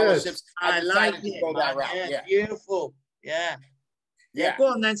differences in fellowships, I decided to go that route. Yeah, beautiful. Yeah. Go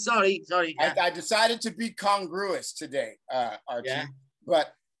on then. Sorry. I decided to be congruous today, Archie. Yeah.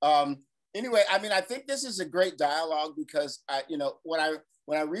 But anyway, I mean, I think this is a great dialogue because when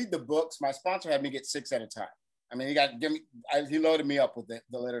I read the books, my sponsor had me get 6 at a time. I mean, he loaded me up with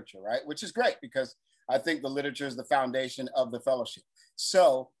the literature, right? Which is great because I think the literature is the foundation of the fellowship.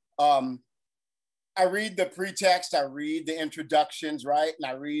 So I read the pretext, I read the introductions, right? And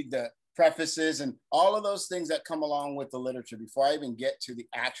I read the prefaces and all of those things that come along with the literature before I even get to the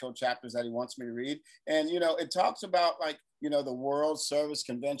actual chapters that he wants me to read. And, it talks about the World Service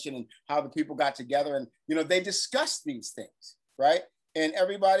Convention and how the people got together and, they discussed these things, right? And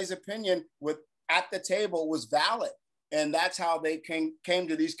everybody's opinion at the table was valid. And that's how they came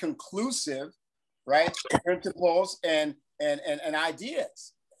to these conclusive, right, principles and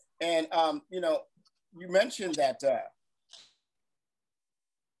ideas. And, you mentioned that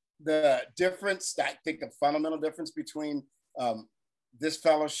the difference, I think the fundamental difference between this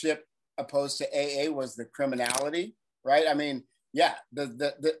fellowship opposed to AA was the criminality, right? I mean, yeah,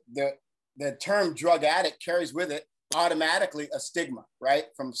 the term drug addict carries with it automatically a stigma, right?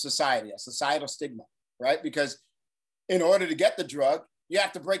 From society, a societal stigma, right? Because in order to get the drug, you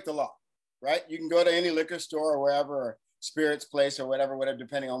have to break the law, right? You can go to any liquor store or wherever, or spirits place or whatever,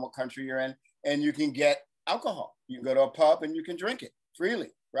 depending on what country you're in, and you can get alcohol. You can go to a pub and you can drink it freely,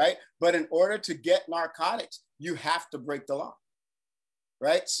 right? But in order to get narcotics, you have to break the law,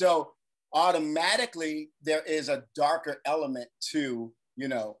 right? So automatically there is a darker element to,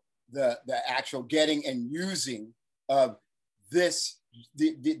 the actual getting and using of this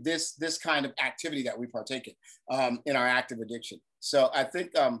kind of activity that we partake in our active addiction. So I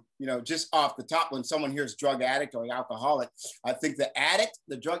think, just off the top, when someone hears drug addict or alcoholic, I think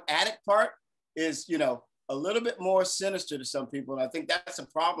the drug addict part is, a little bit more sinister to some people. And I think that's a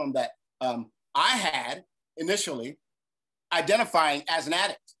problem that I had initially identifying as an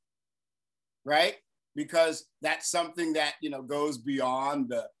addict, right? Because that's something that, goes beyond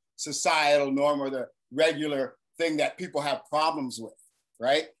the societal norm or the regular thing that people have problems with,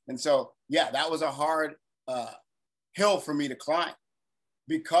 right? And so, yeah, that was a hard hill for me to climb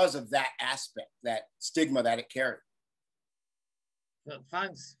because of that aspect, that stigma that it carried.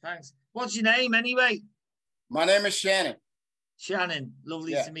 Thanks. What's your name anyway? My name is Shannon. Shannon,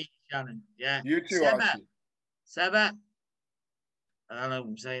 lovely to meet you, Shannon. Yeah. You too, Archie. Seba. I don't know if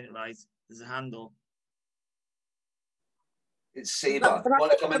I'm saying it right. There's a handle. It's Seba.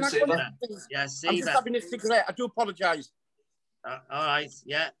 Want to come in, Seba? Yeah, Seba. I'm just having a cigarette. I do apologise. All right,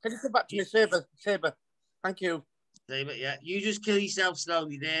 yeah. Can you come back to me, Seba? Thank you. Seba, yeah. You just kill yourself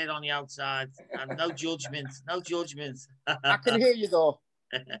slowly there on the outside. And no judgment. No judgment. I can hear you, though.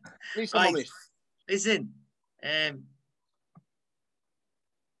 Please, I'm honest. Listen.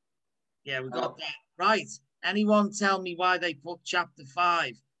 Yeah, we got that. Right. Anyone tell me why they put chapter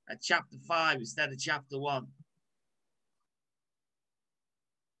 5 at chapter 5 instead of chapter 1?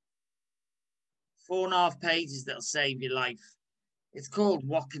 4.5 pages that'll save your life. It's called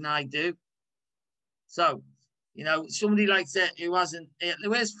What Can I Do? So, you know, somebody like that who hasn't,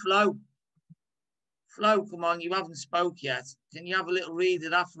 where's Flo? Flo, come on, you haven't spoke yet. Can you have a little read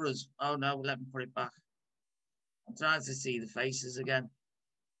of that for us? Oh no, let me put it back. I'm trying to see the faces again.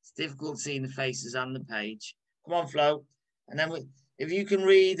 It's difficult seeing the faces and the page. Come on, Flo. And then if you can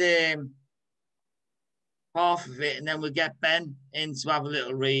read half of it, and then we'll get Ben in to have a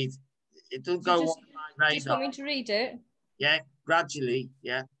little read. It doesn't go on my radar. Do you want me to read it? Yeah, gradually,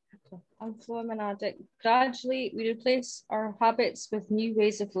 yeah. Okay. I'm Flo, I'm an addict. Gradually, we replace our habits with new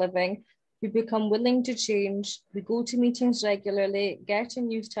ways of living. We become willing to change. We go to meetings regularly, get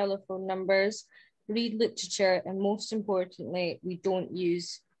and use telephone numbers, read literature, and most importantly, we don't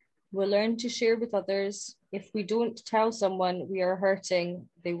use. We learn to share with others. If we don't tell someone we are hurting,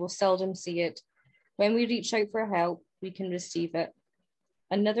 they will seldom see it. When we reach out for help, we can receive it.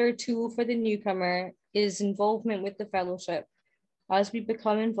 Another tool for the newcomer is involvement with the fellowship. As we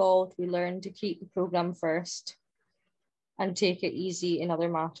become involved, we learn to keep the program first and take it easy in other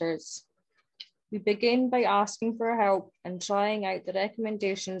matters. We begin by asking for help and trying out the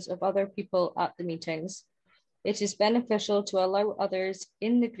recommendations of other people at the meetings. It is beneficial to allow others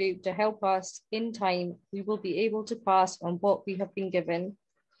in the group to help us. In time, we will be able to pass on what we have been given.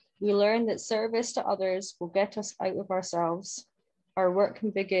 We learn that service to others will get us out of ourselves. Our work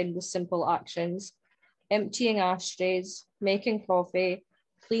can begin with simple actions: emptying ashtrays, making coffee,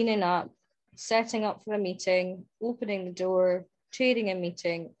 cleaning up, setting up for a meeting, opening the door, chairing a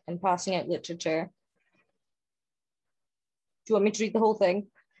meeting, and passing out literature. Do you want me to read the whole thing?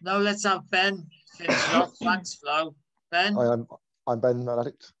 No, let's have Ben finish it off. Thanks, Flo. Ben? I'm Ben, an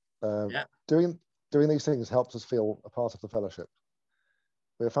addict. Yeah. Doing these things helps us feel a part of the fellowship.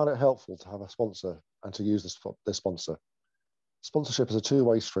 We have found it helpful to have a sponsor and to use this sponsor. Sponsorship is a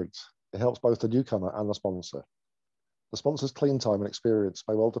two-way street. It helps both the newcomer and the sponsor. The sponsor's clean time and experience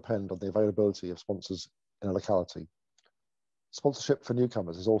may well depend on the availability of sponsors in a locality. Sponsorship for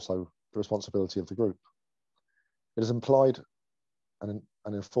newcomers is also the responsibility of the group. It is implied and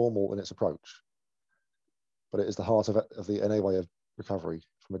informal in its approach, but it is the heart of the NA way of recovery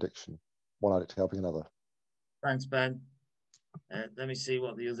from addiction, one addict helping another. Thanks, Ben. Let me see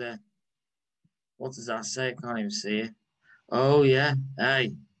what does that say? I can't even see it. Oh, yeah.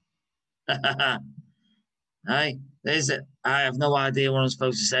 Hey. Hey, there's it. I have no idea what I'm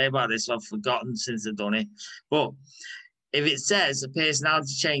supposed to say about this. I've forgotten since I've done it. But if it says a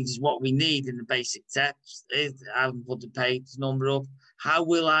personality change is what we need in the basic text, I haven't put the page number up. How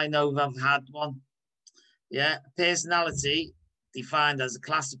will I know if I've had one? Yeah, personality defined as a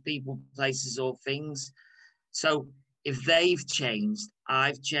class of people, places, or things. So if they've changed,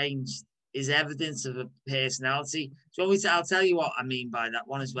 I've changed, is evidence of a personality. So I'll tell you what I mean by that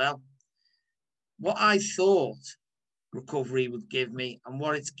one as well. What I thought recovery would give me and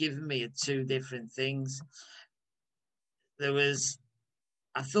what it's given me are two different things.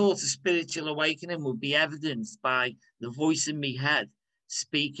 I thought a spiritual awakening would be evidenced by the voice in my head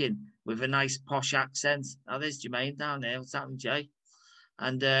speaking with a nice posh accent. Now there's Jermaine down there. What's happening, Jay?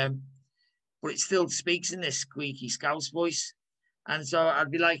 And but it still speaks in this squeaky Scouse voice. And so I'd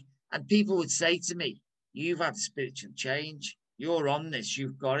be like, and people would say to me, "You've had a spiritual change. You're on this.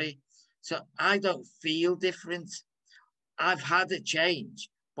 You've got it." So I don't feel different. I've had a change,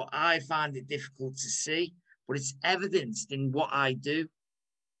 but I find it difficult to see. But it's evidenced in what I do.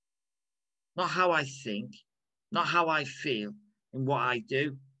 Not how I think, not how I feel, in what I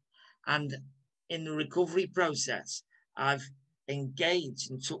do. And in the recovery process, I've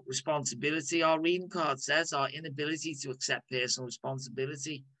engaged and took responsibility. Our reading card says our inability to accept personal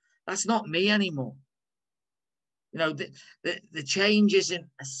responsibility. That's not me anymore. You know, the change isn't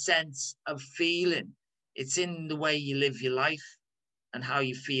a sense of feeling. It's in the way you live your life and how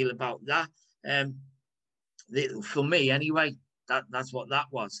you feel about that. For me, anyway, that's what that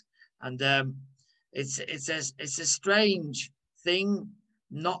was. And it's a strange thing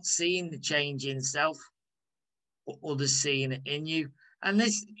not seeing the change in self, but others seeing it in you. And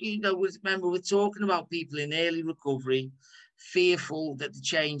this, you know, remember we're talking about people in early recovery, fearful that the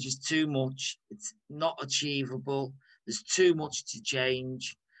change is too much, it's not achievable, there's too much to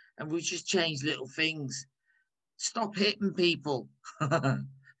change, and we just change little things. Stop hitting people.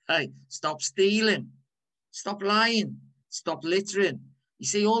 Hey, stop stealing, stop lying, stop littering. You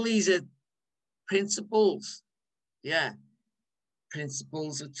see, all these are principles. Yeah,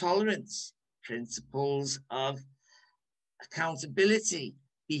 principles of tolerance, principles of accountability,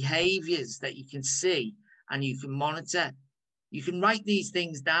 behaviors that you can see and you can monitor. You can write these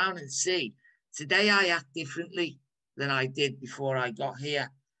things down and see, today I act differently than I did before I got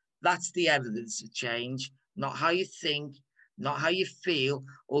here. That's the evidence of change, not how you think, not how you feel,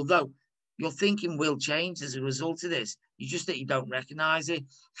 although your thinking will change as a result of this. You just that you don't recognize it.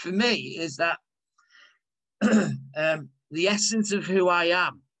 For me, is that the essence of who I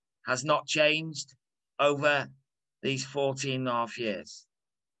am has not changed over these 14 and a half years.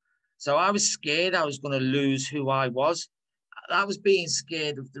 So I was scared I was going to lose who I was. I was being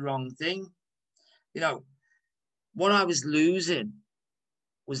scared of the wrong thing. You know, what I was losing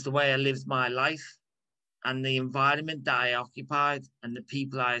was the way I lived my life and the environment that I occupied and the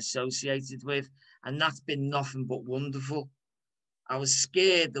people I associated with. And that's been nothing but wonderful. I was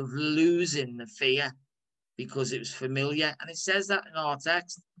scared of losing the fear because it was familiar. And it says that in our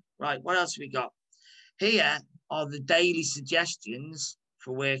text. Right, what else we got? Here are the daily suggestions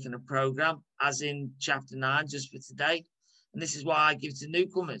for working a program, as in chapter 9, just for today. And this is what I give to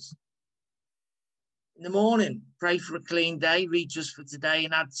newcomers. In the morning, pray for a clean day, read just for today,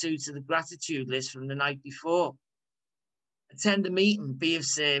 and add 2 to the gratitude list from the night before. Attend a meeting, be of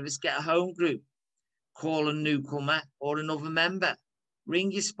service, get a home group, call a newcomer or another member,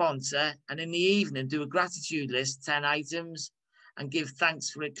 ring your sponsor, and in the evening, do a gratitude list, 10 items, and give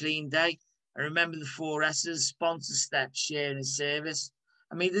thanks for a clean day. And remember the 4 S's, sponsor, steps, share, and service.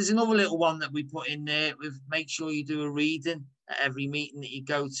 I mean, there's another little one that we put in there with make sure you do a reading at every meeting that you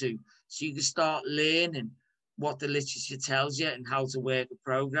go to, so you can start learning what the literature tells you and how to work a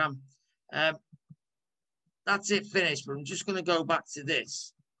program. That's it, finished, but I'm just going to go back to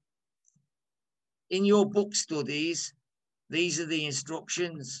this. In your book studies, these are the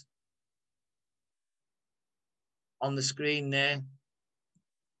instructions on the screen there.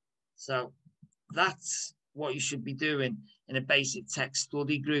 So that's what you should be doing in a basic text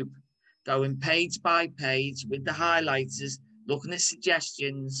study group, going page by page with the highlighters, looking at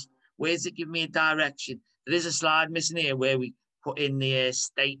suggestions. Where's it give me a direction? There is a slide missing here where we put in the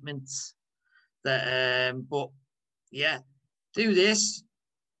statements. That, but yeah, do this.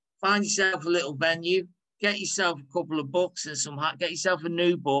 Find yourself a little venue. Get yourself a couple of books and get yourself a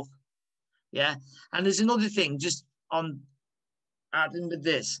new book. Yeah, and there's another thing just on adding with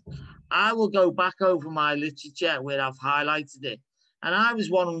this. I will go back over my literature where I've highlighted it. And I was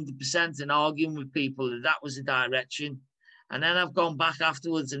 100% in arguing with people that that was a direction. And then I've gone back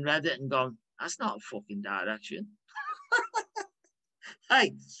afterwards and read it and gone, that's not a fucking direction.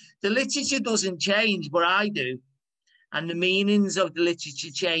 Hey, the literature doesn't change, but I do. And the meanings of the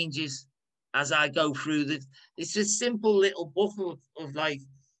literature changes as I go through this. It's a simple little book of like,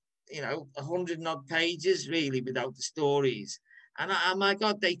 you know, 100 and odd pages really without the stories. And oh my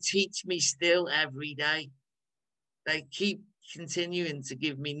God, they teach me still every day. They keep continuing to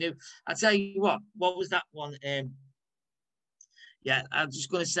give me new. I'll tell you what was that one? Yeah, I'm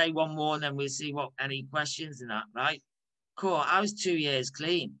just going to say one more and then we'll see what any questions in that, right? Cool. I was 2 years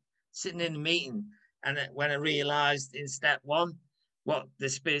clean, sitting in a meeting. And when I realized in step 1 what the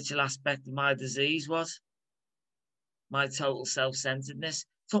spiritual aspect of my disease was, my total self-centeredness,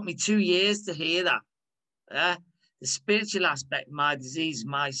 it took me 2 years to hear that. The spiritual aspect of my disease is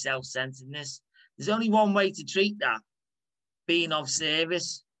my self-centeredness. There's only one way to treat that, being of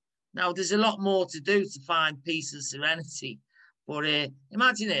service. Now, there's a lot more to do to find peace and serenity. But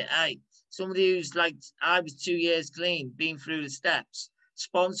imagine it, hey, somebody who's like, I was 2 years clean, been through the steps,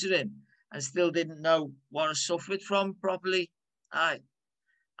 sponsoring, and still didn't know what I suffered from properly. I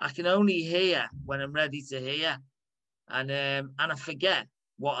can only hear when I'm ready to hear. And I forget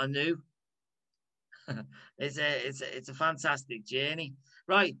what I knew. It's a fantastic journey.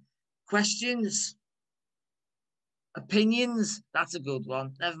 Right, questions, opinions. That's a good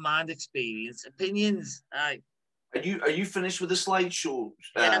one. Never mind experience. Opinions. Right. Are you finished with the slideshow?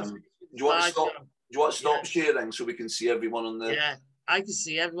 Yeah, Do you want to stop sharing so we can see everyone on the? Yeah, I can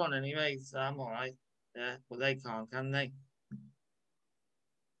see everyone anyway, so I'm all right. Yeah, but they can't, can they?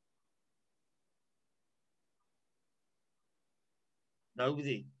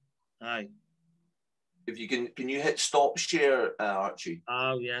 Nobody. Aye. If you can you hit stop share, Archie?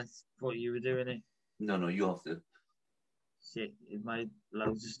 Oh yes, thought you were doing it. No, you have to. Shit, it made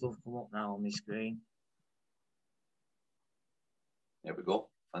loads of stuff come up now on my screen. There we go.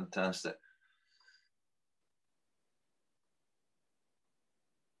 Fantastic.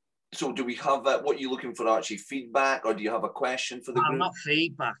 So do we have what are you looking for, Archie? Feedback, or do you have a question for the group? Not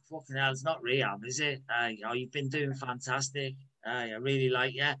feedback. Fucking hell, it's not rehab, is it? Oh, you've been doing fantastic. I really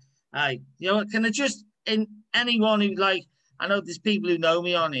like you. You know what, can I just, in anyone who like, I know there's people who know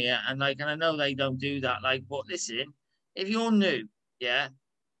me on here and like, and I know they don't do that, like, but listen, if you're new, yeah,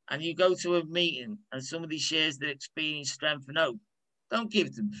 and you go to a meeting and somebody shares their experience, strength and hope, don't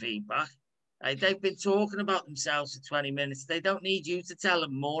give them feedback. They've been talking about themselves for 20 minutes. They don't need you to tell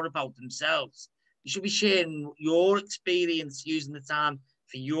them more about themselves. You should be sharing your experience, using the time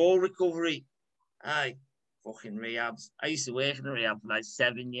for your recovery. Aye, fucking rehabs. I used to work in a rehab for like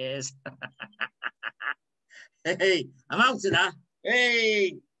 7 years. Hey, I'm out of that.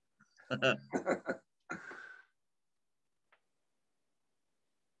 Hey.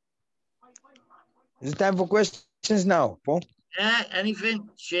 Is it time for questions now, Paul? Yeah, anything?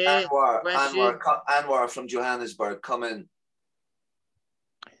 Share. Anwar from Johannesburg, come in.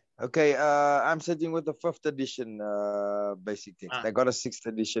 Okay, I'm sitting with the 5th edition basic text. I got a 6th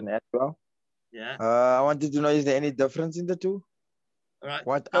edition as well. Yeah. I wanted to know, is there any difference in the two? All right.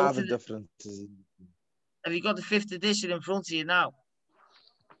 What are the differences? Have you got the 5th edition in front of you now?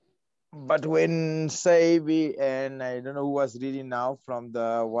 But when Sabi and I don't know who was reading now from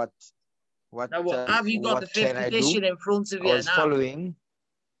the have you got the 5th edition in front of you now? I was following,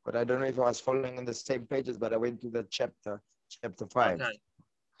 but I don't know if I was following on the same pages, but I went to the chapter 5. Okay.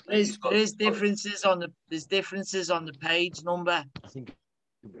 There's differences on the page number. I think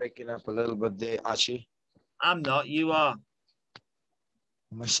you're breaking up a little bit there, Archie. I'm not, you are.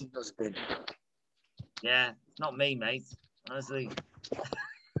 Machine was good. Yeah, not me, mate. Honestly.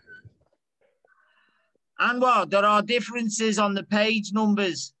 Anwar, there are differences on the page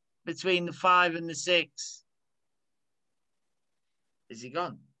numbers between the 5 and the 6. Is he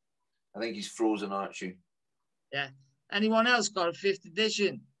gone? I think he's frozen, Archie. Yeah. Anyone else got a 5th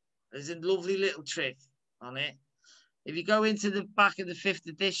edition? There's a lovely little trick on it. If you go into the back of the 5th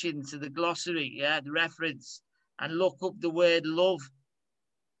edition to the glossary, yeah, the reference, and look up the word love.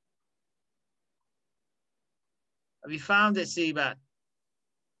 Have you found it, Seba?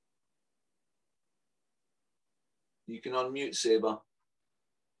 You can unmute, Seba.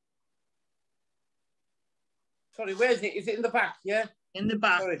 Sorry, where is it? Is it in the back, yeah? In the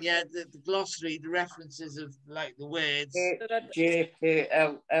back, yeah, the glossary, the references of like the words.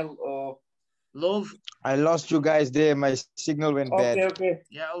 J-K-L-L-O. Love. I lost you guys there. My signal went bad. Okay.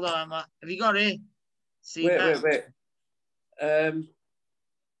 Yeah, hold on, Matt. Have you got it? Wait.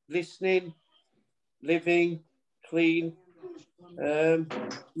 Listening, living, clean.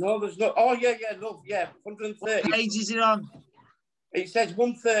 No, there's no. Oh, yeah, love, yeah. 130. What page is it on? It says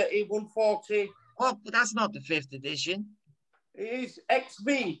 130, 140. Oh, but that's not the 5th edition. It is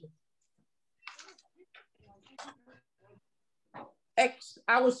XB. X,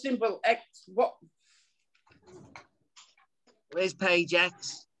 our symbol X. What? Where's page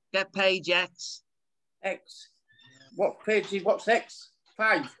X? Get page X. X. What page is what's X?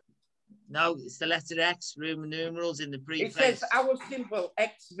 5. No, it's the letter X, Roman numerals in the preface. It says our symbol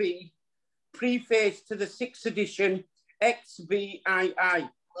XV, preface to the 6th edition, XVII.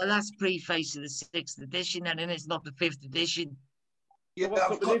 Well, that's preface to the 6th edition, and then it's not the 5th edition. Yeah,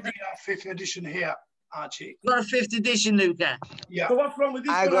 I've got the 5th edition here, Archie. You got a 5th edition, Luca? Yeah. So what's wrong with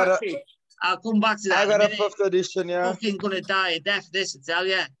this one, Archie? I'll come back to that. I got a 5th edition, yeah. Fucking gonna die of death, this, I tell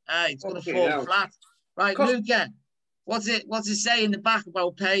you. It's gonna fall flat. Right, Luca, what's it say in the back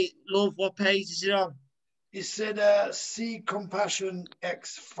about love? What page is it on? It said C Compassion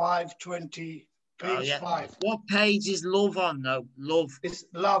X 520. Page 5. What page is love on, though? Love. It's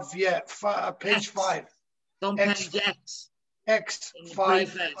love, yeah. Page 5. On page X. X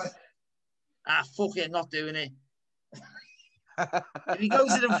 5. Fuck it, not doing it. If he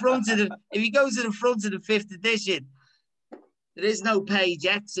goes to the front of the 5th edition, there is no page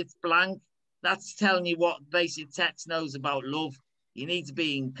X, it's blank. That's telling you what basic text knows about love. You need to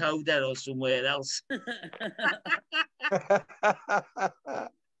be in Coda or somewhere else.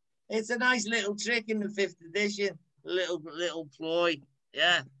 It's a nice little trick in the 5th edition. Little ploy.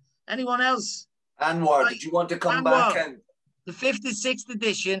 Yeah. Anyone else? Anwar, did you want to come back in? The 5th and 6th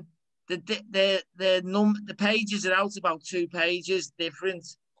edition, the pages are out about 2 pages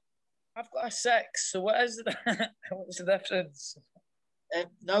different. I've got a 6, so what is what's the difference?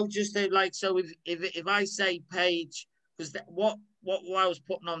 No, just like, so if I say page, because what I was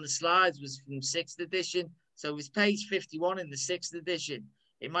putting on the slides was from 6th edition, so it's page 51 in the 6th edition.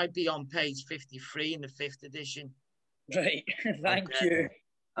 It might be on page 53 in the 5th edition. Right, thank you.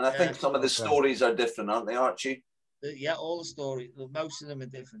 And I think some of the stories are different, aren't they, Archie? Yeah, all the stories, most of them are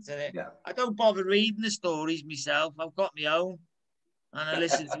different, isn't it? Yeah. I don't bother reading the stories myself. I've got my own, and I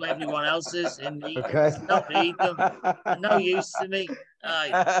listen to everyone else's. And Okay. Not read them. They're no use to me.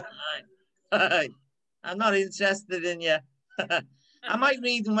 Aye. I'm not interested in you. I might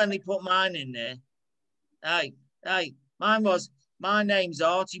read them when they put mine in there. Aye. Mine was, my name's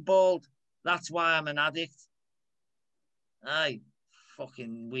Archibald. That's why I'm an addict. Aye.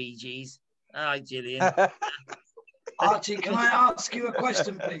 Fucking Ouija's. Aye, Gillian. Archie, can I ask you a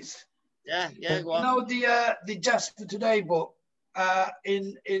question, please? Yeah, go on. You know the Just for Today book.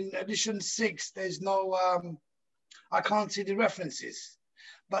 In edition 6, there's no. I can't see the references,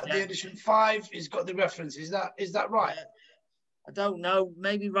 but the edition 5 has got the references. Is that right? I don't know.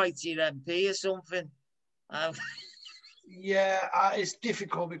 Maybe write to your MP or something. Yeah, it's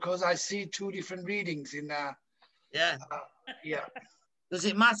difficult because I see 2 different readings in there. Yeah. Yeah. Does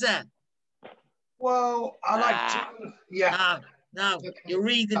it matter? Well, I like to. Yeah. No. You're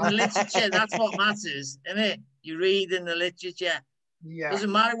reading the literature. That's what matters, isn't it? You're reading the literature. Yeah.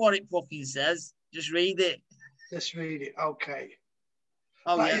 Doesn't matter what it fucking says. Just read it. Just read it. Okay.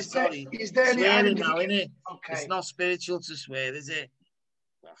 Oh, but yeah, sorry. Is there any swearing now, isn't it? Okay. It's not spiritual to swear, is it?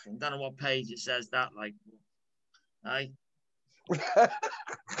 I don't know what page it says that, like. Aye.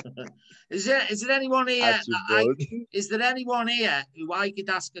 Is there anyone here? Is there anyone here who I could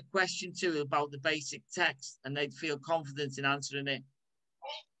ask a question to about the basic text and they'd feel confident in answering it?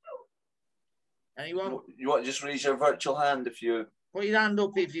 Anyone? You want to just raise your virtual hand if you put your hand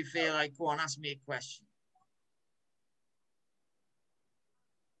up if you feel like, go on, ask me a question.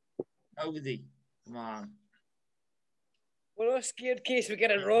 Nobody. Come on. We're all scared in case we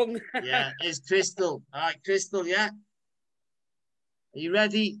get it wrong. Yeah, it's Crystal. All right, Crystal, yeah. Are you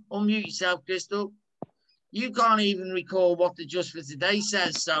ready? Unmute yourself, Crystal. You can't even recall what the Just for Today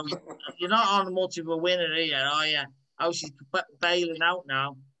says, so you're not on much of a winner here, are you? Oh, she's bailing out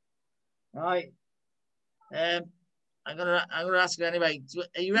now. All right. I'm gonna ask her anyway.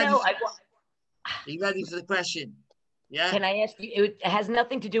 Are you ready? No, are you ready for the question? Yeah. Can I ask you? It has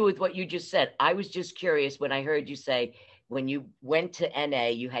nothing to do with what you just said. I was just curious when I heard you say when you went to NA,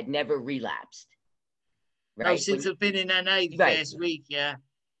 you had never relapsed. Right? No, since I've been in NA the first week, yeah.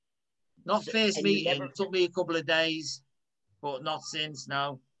 Not first meeting. It took me a couple of days, but not since.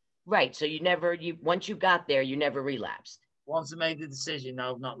 No. Right. So once you got there, you never relapsed. Once I made the decision,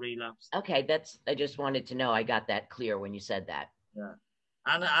 no, not relapsed. Okay, I just wanted to know. I got that clear when you said that. Yeah,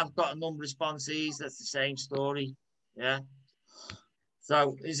 and I've got a number of sponsees. That's the same story. Yeah.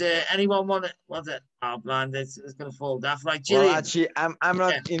 So, is there anyone want it? What's it? Oh, blind! It's going to fall down. Right, Gillian. Well, actually, I'm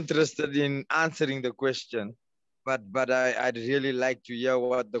not interested in answering the question, but I'd really like to hear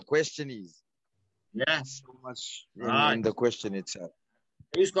what the question is. Yeah. So much in the question itself.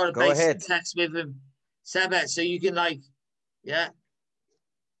 Who's got a basic text with him? Seba, so you can yeah.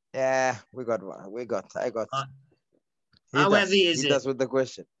 Yeah, I got. How heavy is it? He does with the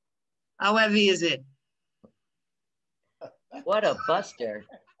question. How heavy is it? What a buster.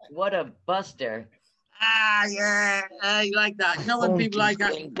 What a buster. Yeah. You like that. You know when people like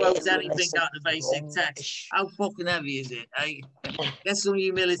that quote anything out of the basic text? How fucking heavy is it? Get some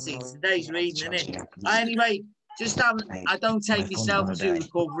humility. Today's reading, isn't it? Anyway, I don't take myself to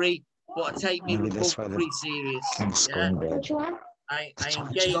recovery, but I take me recovery serious. Yeah? I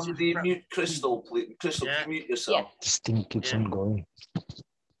engage. Somebody mute Crystal, please. Crystal, mute yourself. This thing keeps on going.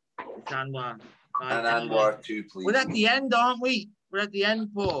 Anwar. And Anwar too, please. We're at the end, aren't we? We're at the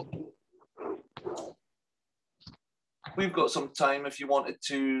end, Paul. We've got some time if you wanted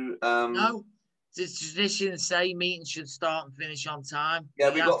to. No, the tradition say meetings should start and finish on time.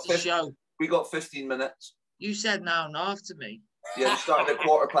 Yeah, we got 15 minutes. You said now and after me. Yeah, we started at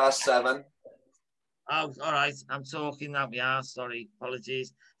 7:15. Oh, all right. I'm talking out my ass. Sorry.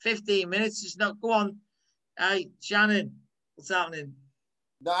 Apologies. 15 minutes. Just not. Go on. Hey, Shannon, what's happening?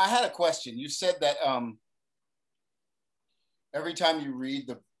 No, I had a question. You said that every time you read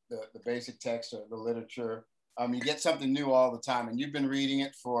the basic text or the literature, you get something new all the time, and you've been reading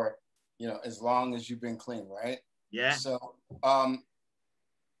it for, as long as you've been clean, right? Yeah. So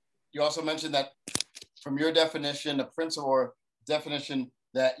you also mentioned that from your definition, a principle or definition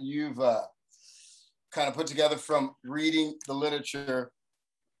that you've kind of put together from reading the literature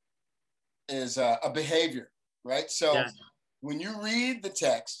is a behavior, right? So when you read the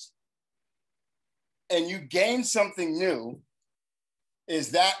text and you gain something new, is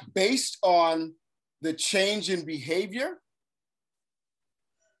that based on the change in behavior?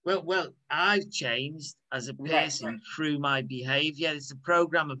 Well, I've changed as a person through my behavior. It's a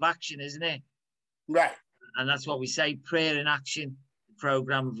program of action, isn't it? Right. And that's what we say, prayer in action,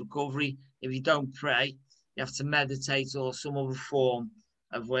 program of recovery. If you don't pray, you have to meditate or some other form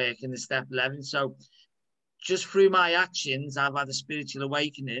of work in the step 11. So just through my actions, I've had a spiritual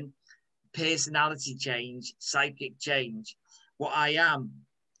awakening, personality change, psychic change. What I am,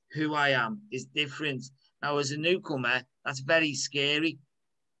 who I am is different. Now, as a newcomer, that's very scary.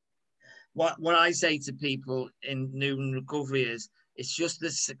 What I say to people in new recovery is, it's just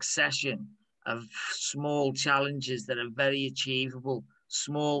a succession of small challenges that are very achievable,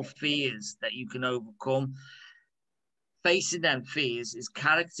 small fears that you can overcome. Facing them fears is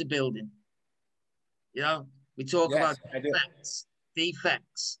character building. You know, we talk Yes, about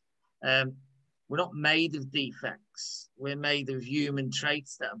defects. We're not made of defects. We're made of human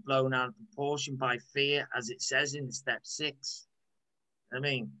traits that are blown out of proportion by fear, as it says in step 6. I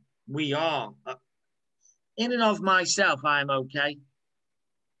mean, we are. In and of myself, I'm okay.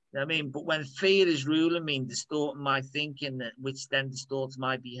 I mean, but when fear is ruling me and distorting my thinking, which then distorts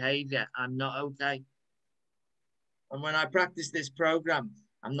my behavior, I'm not okay. And when I practice this program,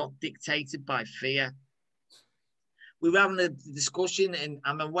 I'm not dictated by fear. We were having a discussion, and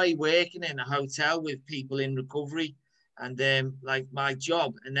I'm away working in a hotel with people in recovery, and like my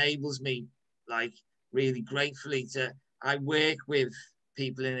job enables me, like really gratefully, I work with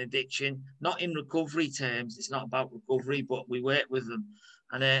people in addiction, not in recovery terms. It's not about recovery, but we work with them,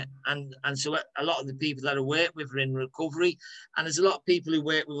 and so a lot of the people that I work with are in recovery, and there's a lot of people who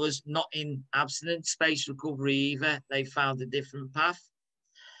work with us not in abstinence-based recovery either. They found a different path.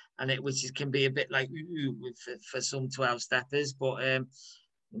 And which can be a bit like for some 12-steppers, but you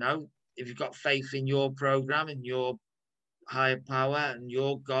know, if you've got faith in your program and your higher power and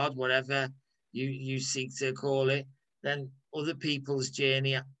your God, whatever you seek to call it, then other people's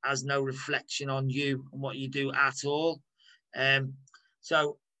journey has no reflection on you and what you do at all.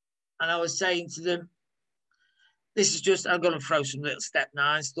 So, and I was saying to them, this is just, I'm going to throw some little step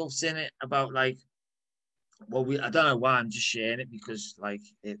 9 stuffs in it about like, well, I don't know why, I'm just sharing it because like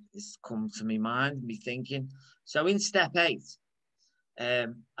it's come to my mind, me thinking. So in step 8, I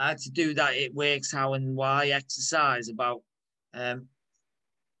had to do that it works how and why exercise about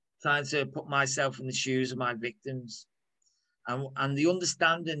trying to put myself in the shoes of my victims. And the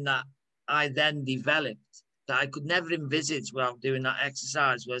understanding that I then developed that I could never envisage without doing that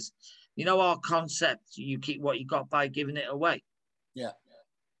exercise was, you know, our concept, you keep what you got by giving it away. Yeah.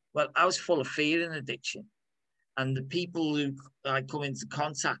 Well, I was full of fear and addiction. And the people who I come into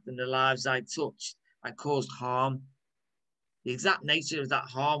contact and the lives I touched, I caused harm. The exact nature of that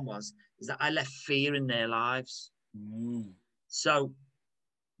harm is that I left fear in their lives. So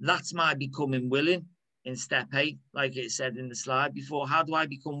that's my becoming willing in step 8, like it said in the slide before. How do I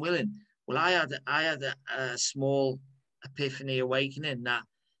become willing? Well, I had a small epiphany awakening that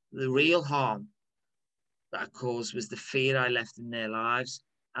the real harm that I caused was the fear I left in their lives.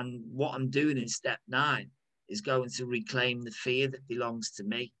 And what I'm doing in step 9 is going to reclaim the fear that belongs to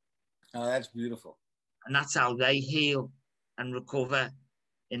me. Oh, that's beautiful. And that's how they heal and recover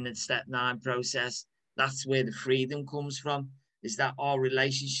in the step 9 process. That's where the freedom comes from, is that our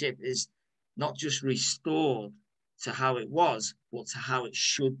relationship is not just restored to how it was, but to how it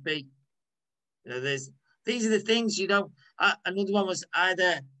should be. You know, these are the things, you know. Another one was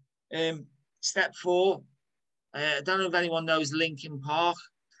either step 4. I don't know if anyone knows Linkin Park.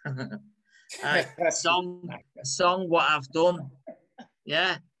 Song, What I've Done.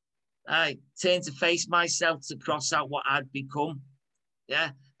 Yeah. I turned to face myself to cross out what I'd become. Yeah.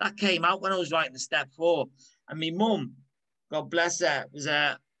 That came out when I was writing the step 4. And my mum, God bless her, was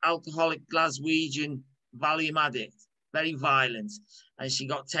an alcoholic Glaswegian Valium addict, very violent. And she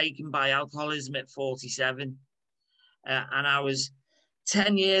got taken by alcoholism at 47. And I was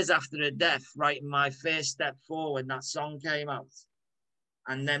 10 years after her death, writing my first step 4 when that song came out.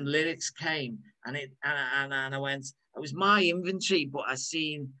 And then lyrics came, and I went, it was my inventory, but I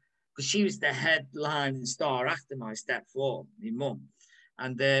seen, because she was the headline and star after my step 4, my mum,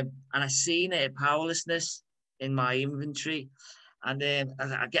 and I seen her powerlessness in my inventory, and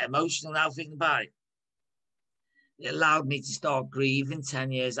I get emotional now thinking about it. It allowed me to start grieving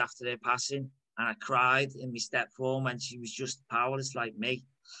 10 years after her passing, and I cried in my step 4 when she was just powerless like me.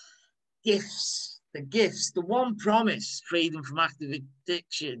 The gifts, the one promise, freedom from active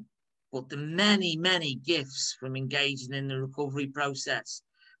addiction, but the many, many gifts from engaging in the recovery process.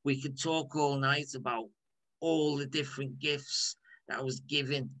 We could talk all night about all the different gifts that I was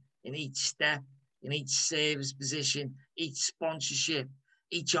given in each step, in each service position, each sponsorship,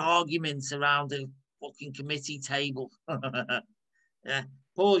 each argument around a fucking committee table. Yeah.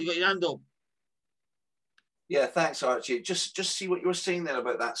 Paul, you got your hand up? Yeah, thanks, Archie. Just see what you were saying there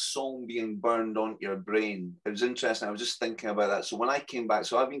about that song being burned onto your brain. It was interesting. I was just thinking about that. So when I came back,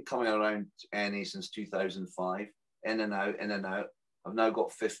 so I've been coming around NA since 2005, in and out, in and out. I've now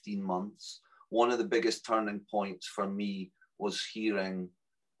got 15 months. One of the biggest turning points for me was hearing,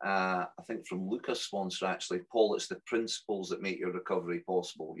 I think from Lucas' sponsor, actually, Paul, it's the principles that make your recovery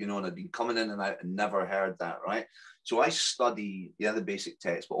possible. You know, and I've been coming in and out and never heard that, right? So I study the other basic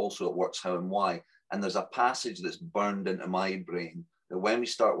text, but also it works how and why. And there's a passage that's burned into my brain that when we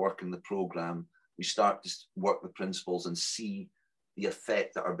start working the program, we start to work the principles and see the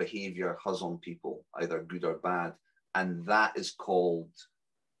effect that our behavior has on people, either good or bad. And that is called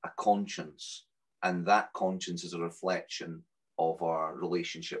a conscience. and that conscience is a reflection of our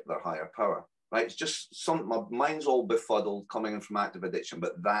relationship with our higher power. Right? It's just my mind's all befuddled coming in from active addiction,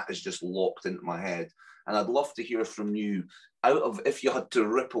 but that is just locked into my head. And I'd love to hear from you, out of, if you had to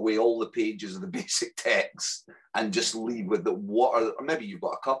rip away all the pages of the basic text and just leave with the, or maybe you've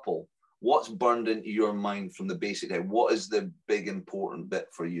got a couple, what's burned into your mind from the basic text? What is the big important bit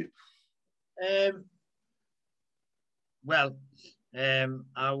for you? I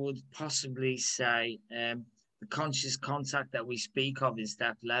would possibly say the conscious contact that we speak of in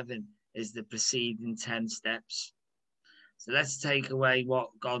step 11 is the preceding 10 steps. So let's take away what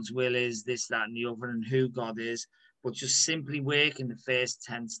God's will is, this, that, and the other, and who God is, but just simply working the first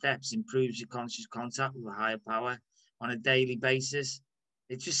 10 steps improves your conscious contact with a higher power on a daily basis.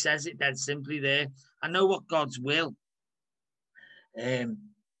 It just says it dead simply there. I know what God's will. I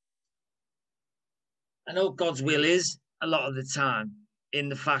know what God's will is a lot of the time, in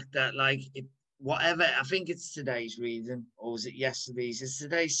the fact that, like, whatever, I think it's today's reading, or was it yesterday's? It's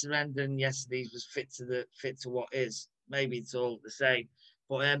today's surrender, and yesterday's was fit to what is. Maybe it's all the same.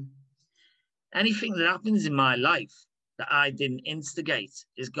 But anything that happens in my life that I didn't instigate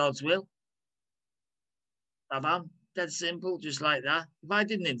is God's will. Bam, dead simple, just like that. If I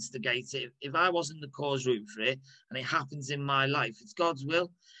didn't instigate it, if I wasn't the cause root for it, and it happens in my life, it's God's will.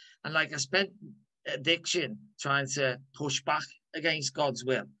 And like, I spent addiction trying to push back against God's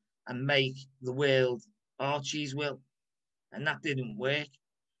will and make the world Archie's will, and that didn't work.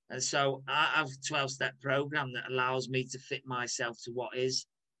 And so I have a 12-step program that allows me to fit myself to what is.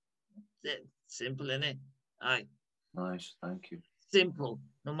 Simple, innit? Aye. Nice, thank you. Simple.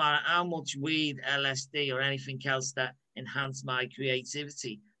 No matter how much weed, LSD, or anything else that enhanced my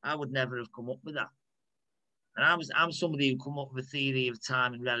creativity, I would never have come up with that. And I'm somebody who come up with a theory of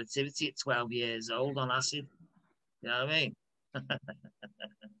time and relativity at 12 years old on acid. You know what I mean?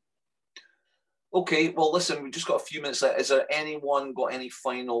 Okay, well, listen, we've just got a few minutes left. Is there anyone got any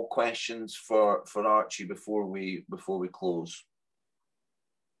final questions for Archie before we close?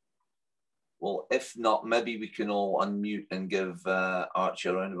 Well, if not, maybe we can all unmute and give Archie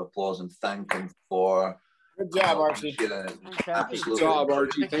a round of applause and thank him for. Good job, Archie. Good job,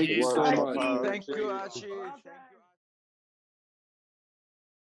 Archie. Thank you so much. Thank you, Archie.